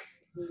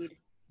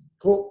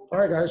 Cool. All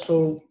right, guys.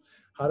 So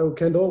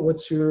Kendall,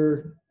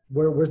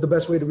 where's the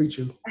best way to reach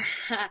you?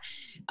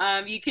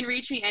 You can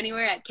reach me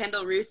anywhere at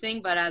Kendall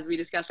Reusing, but as we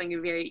discussed on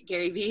Gary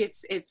V,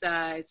 it's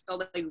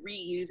spelled like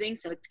reusing.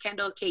 So it's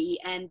Kendall,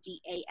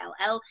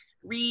 Kendall,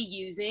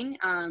 reusing.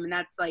 And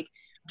that's like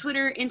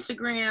Twitter,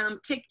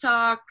 Instagram,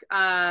 TikTok,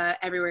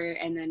 everywhere.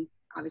 And then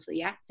obviously,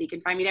 yeah, so you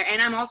can find me there.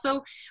 And I'm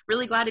also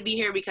really glad to be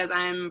here because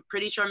I'm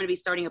pretty sure I'm going to be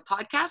starting a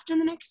podcast in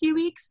the next few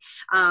weeks,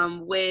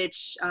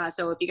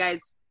 so if you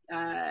guys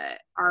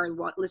are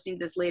listening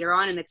to this later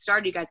on and it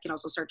started, you guys can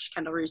also search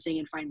Kendall Reusing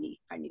and find me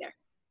there.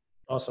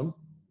 Awesome.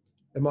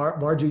 And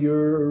Margie,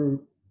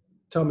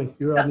 tell me,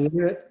 you're on the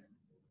internet?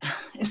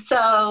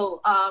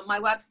 So my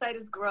website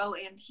is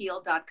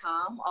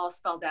growandheal.com, all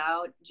spelled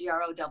out,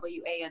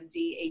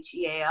 GROWANDHEAL.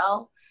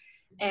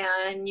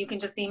 And you can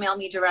just email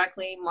me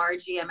directly,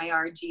 Margie,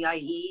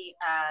 MARGIE,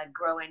 at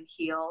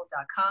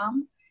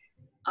growandheal.com.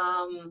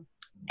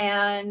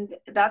 And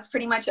that's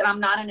pretty much it. I'm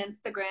not on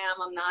Instagram.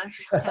 I'm not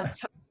really on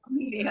social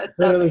media.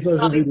 So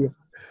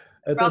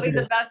probably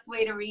the best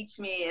way to reach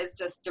me is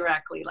just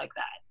directly like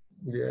that.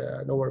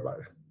 Yeah, don't worry about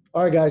it.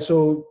 All right, guys.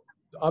 So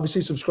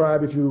obviously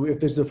subscribe if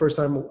this is the first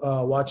time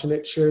watching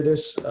it. Share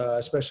this,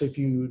 especially if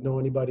you know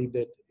anybody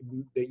that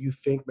you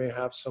think may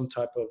have some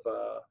type of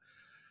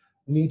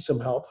need some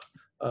help.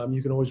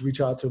 You can always reach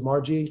out to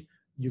Margie.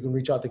 You can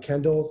reach out to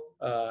Kendall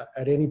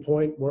at any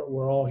point.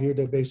 We're all here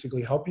to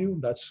basically help you.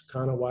 That's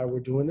kind of why we're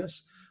doing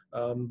this.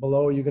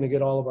 Below, you're going to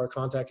get all of our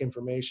contact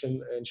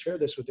information, and share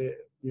this with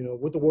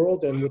with the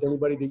world and with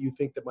anybody that you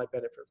think that might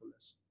benefit from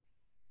this.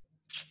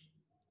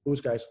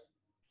 Who's guys?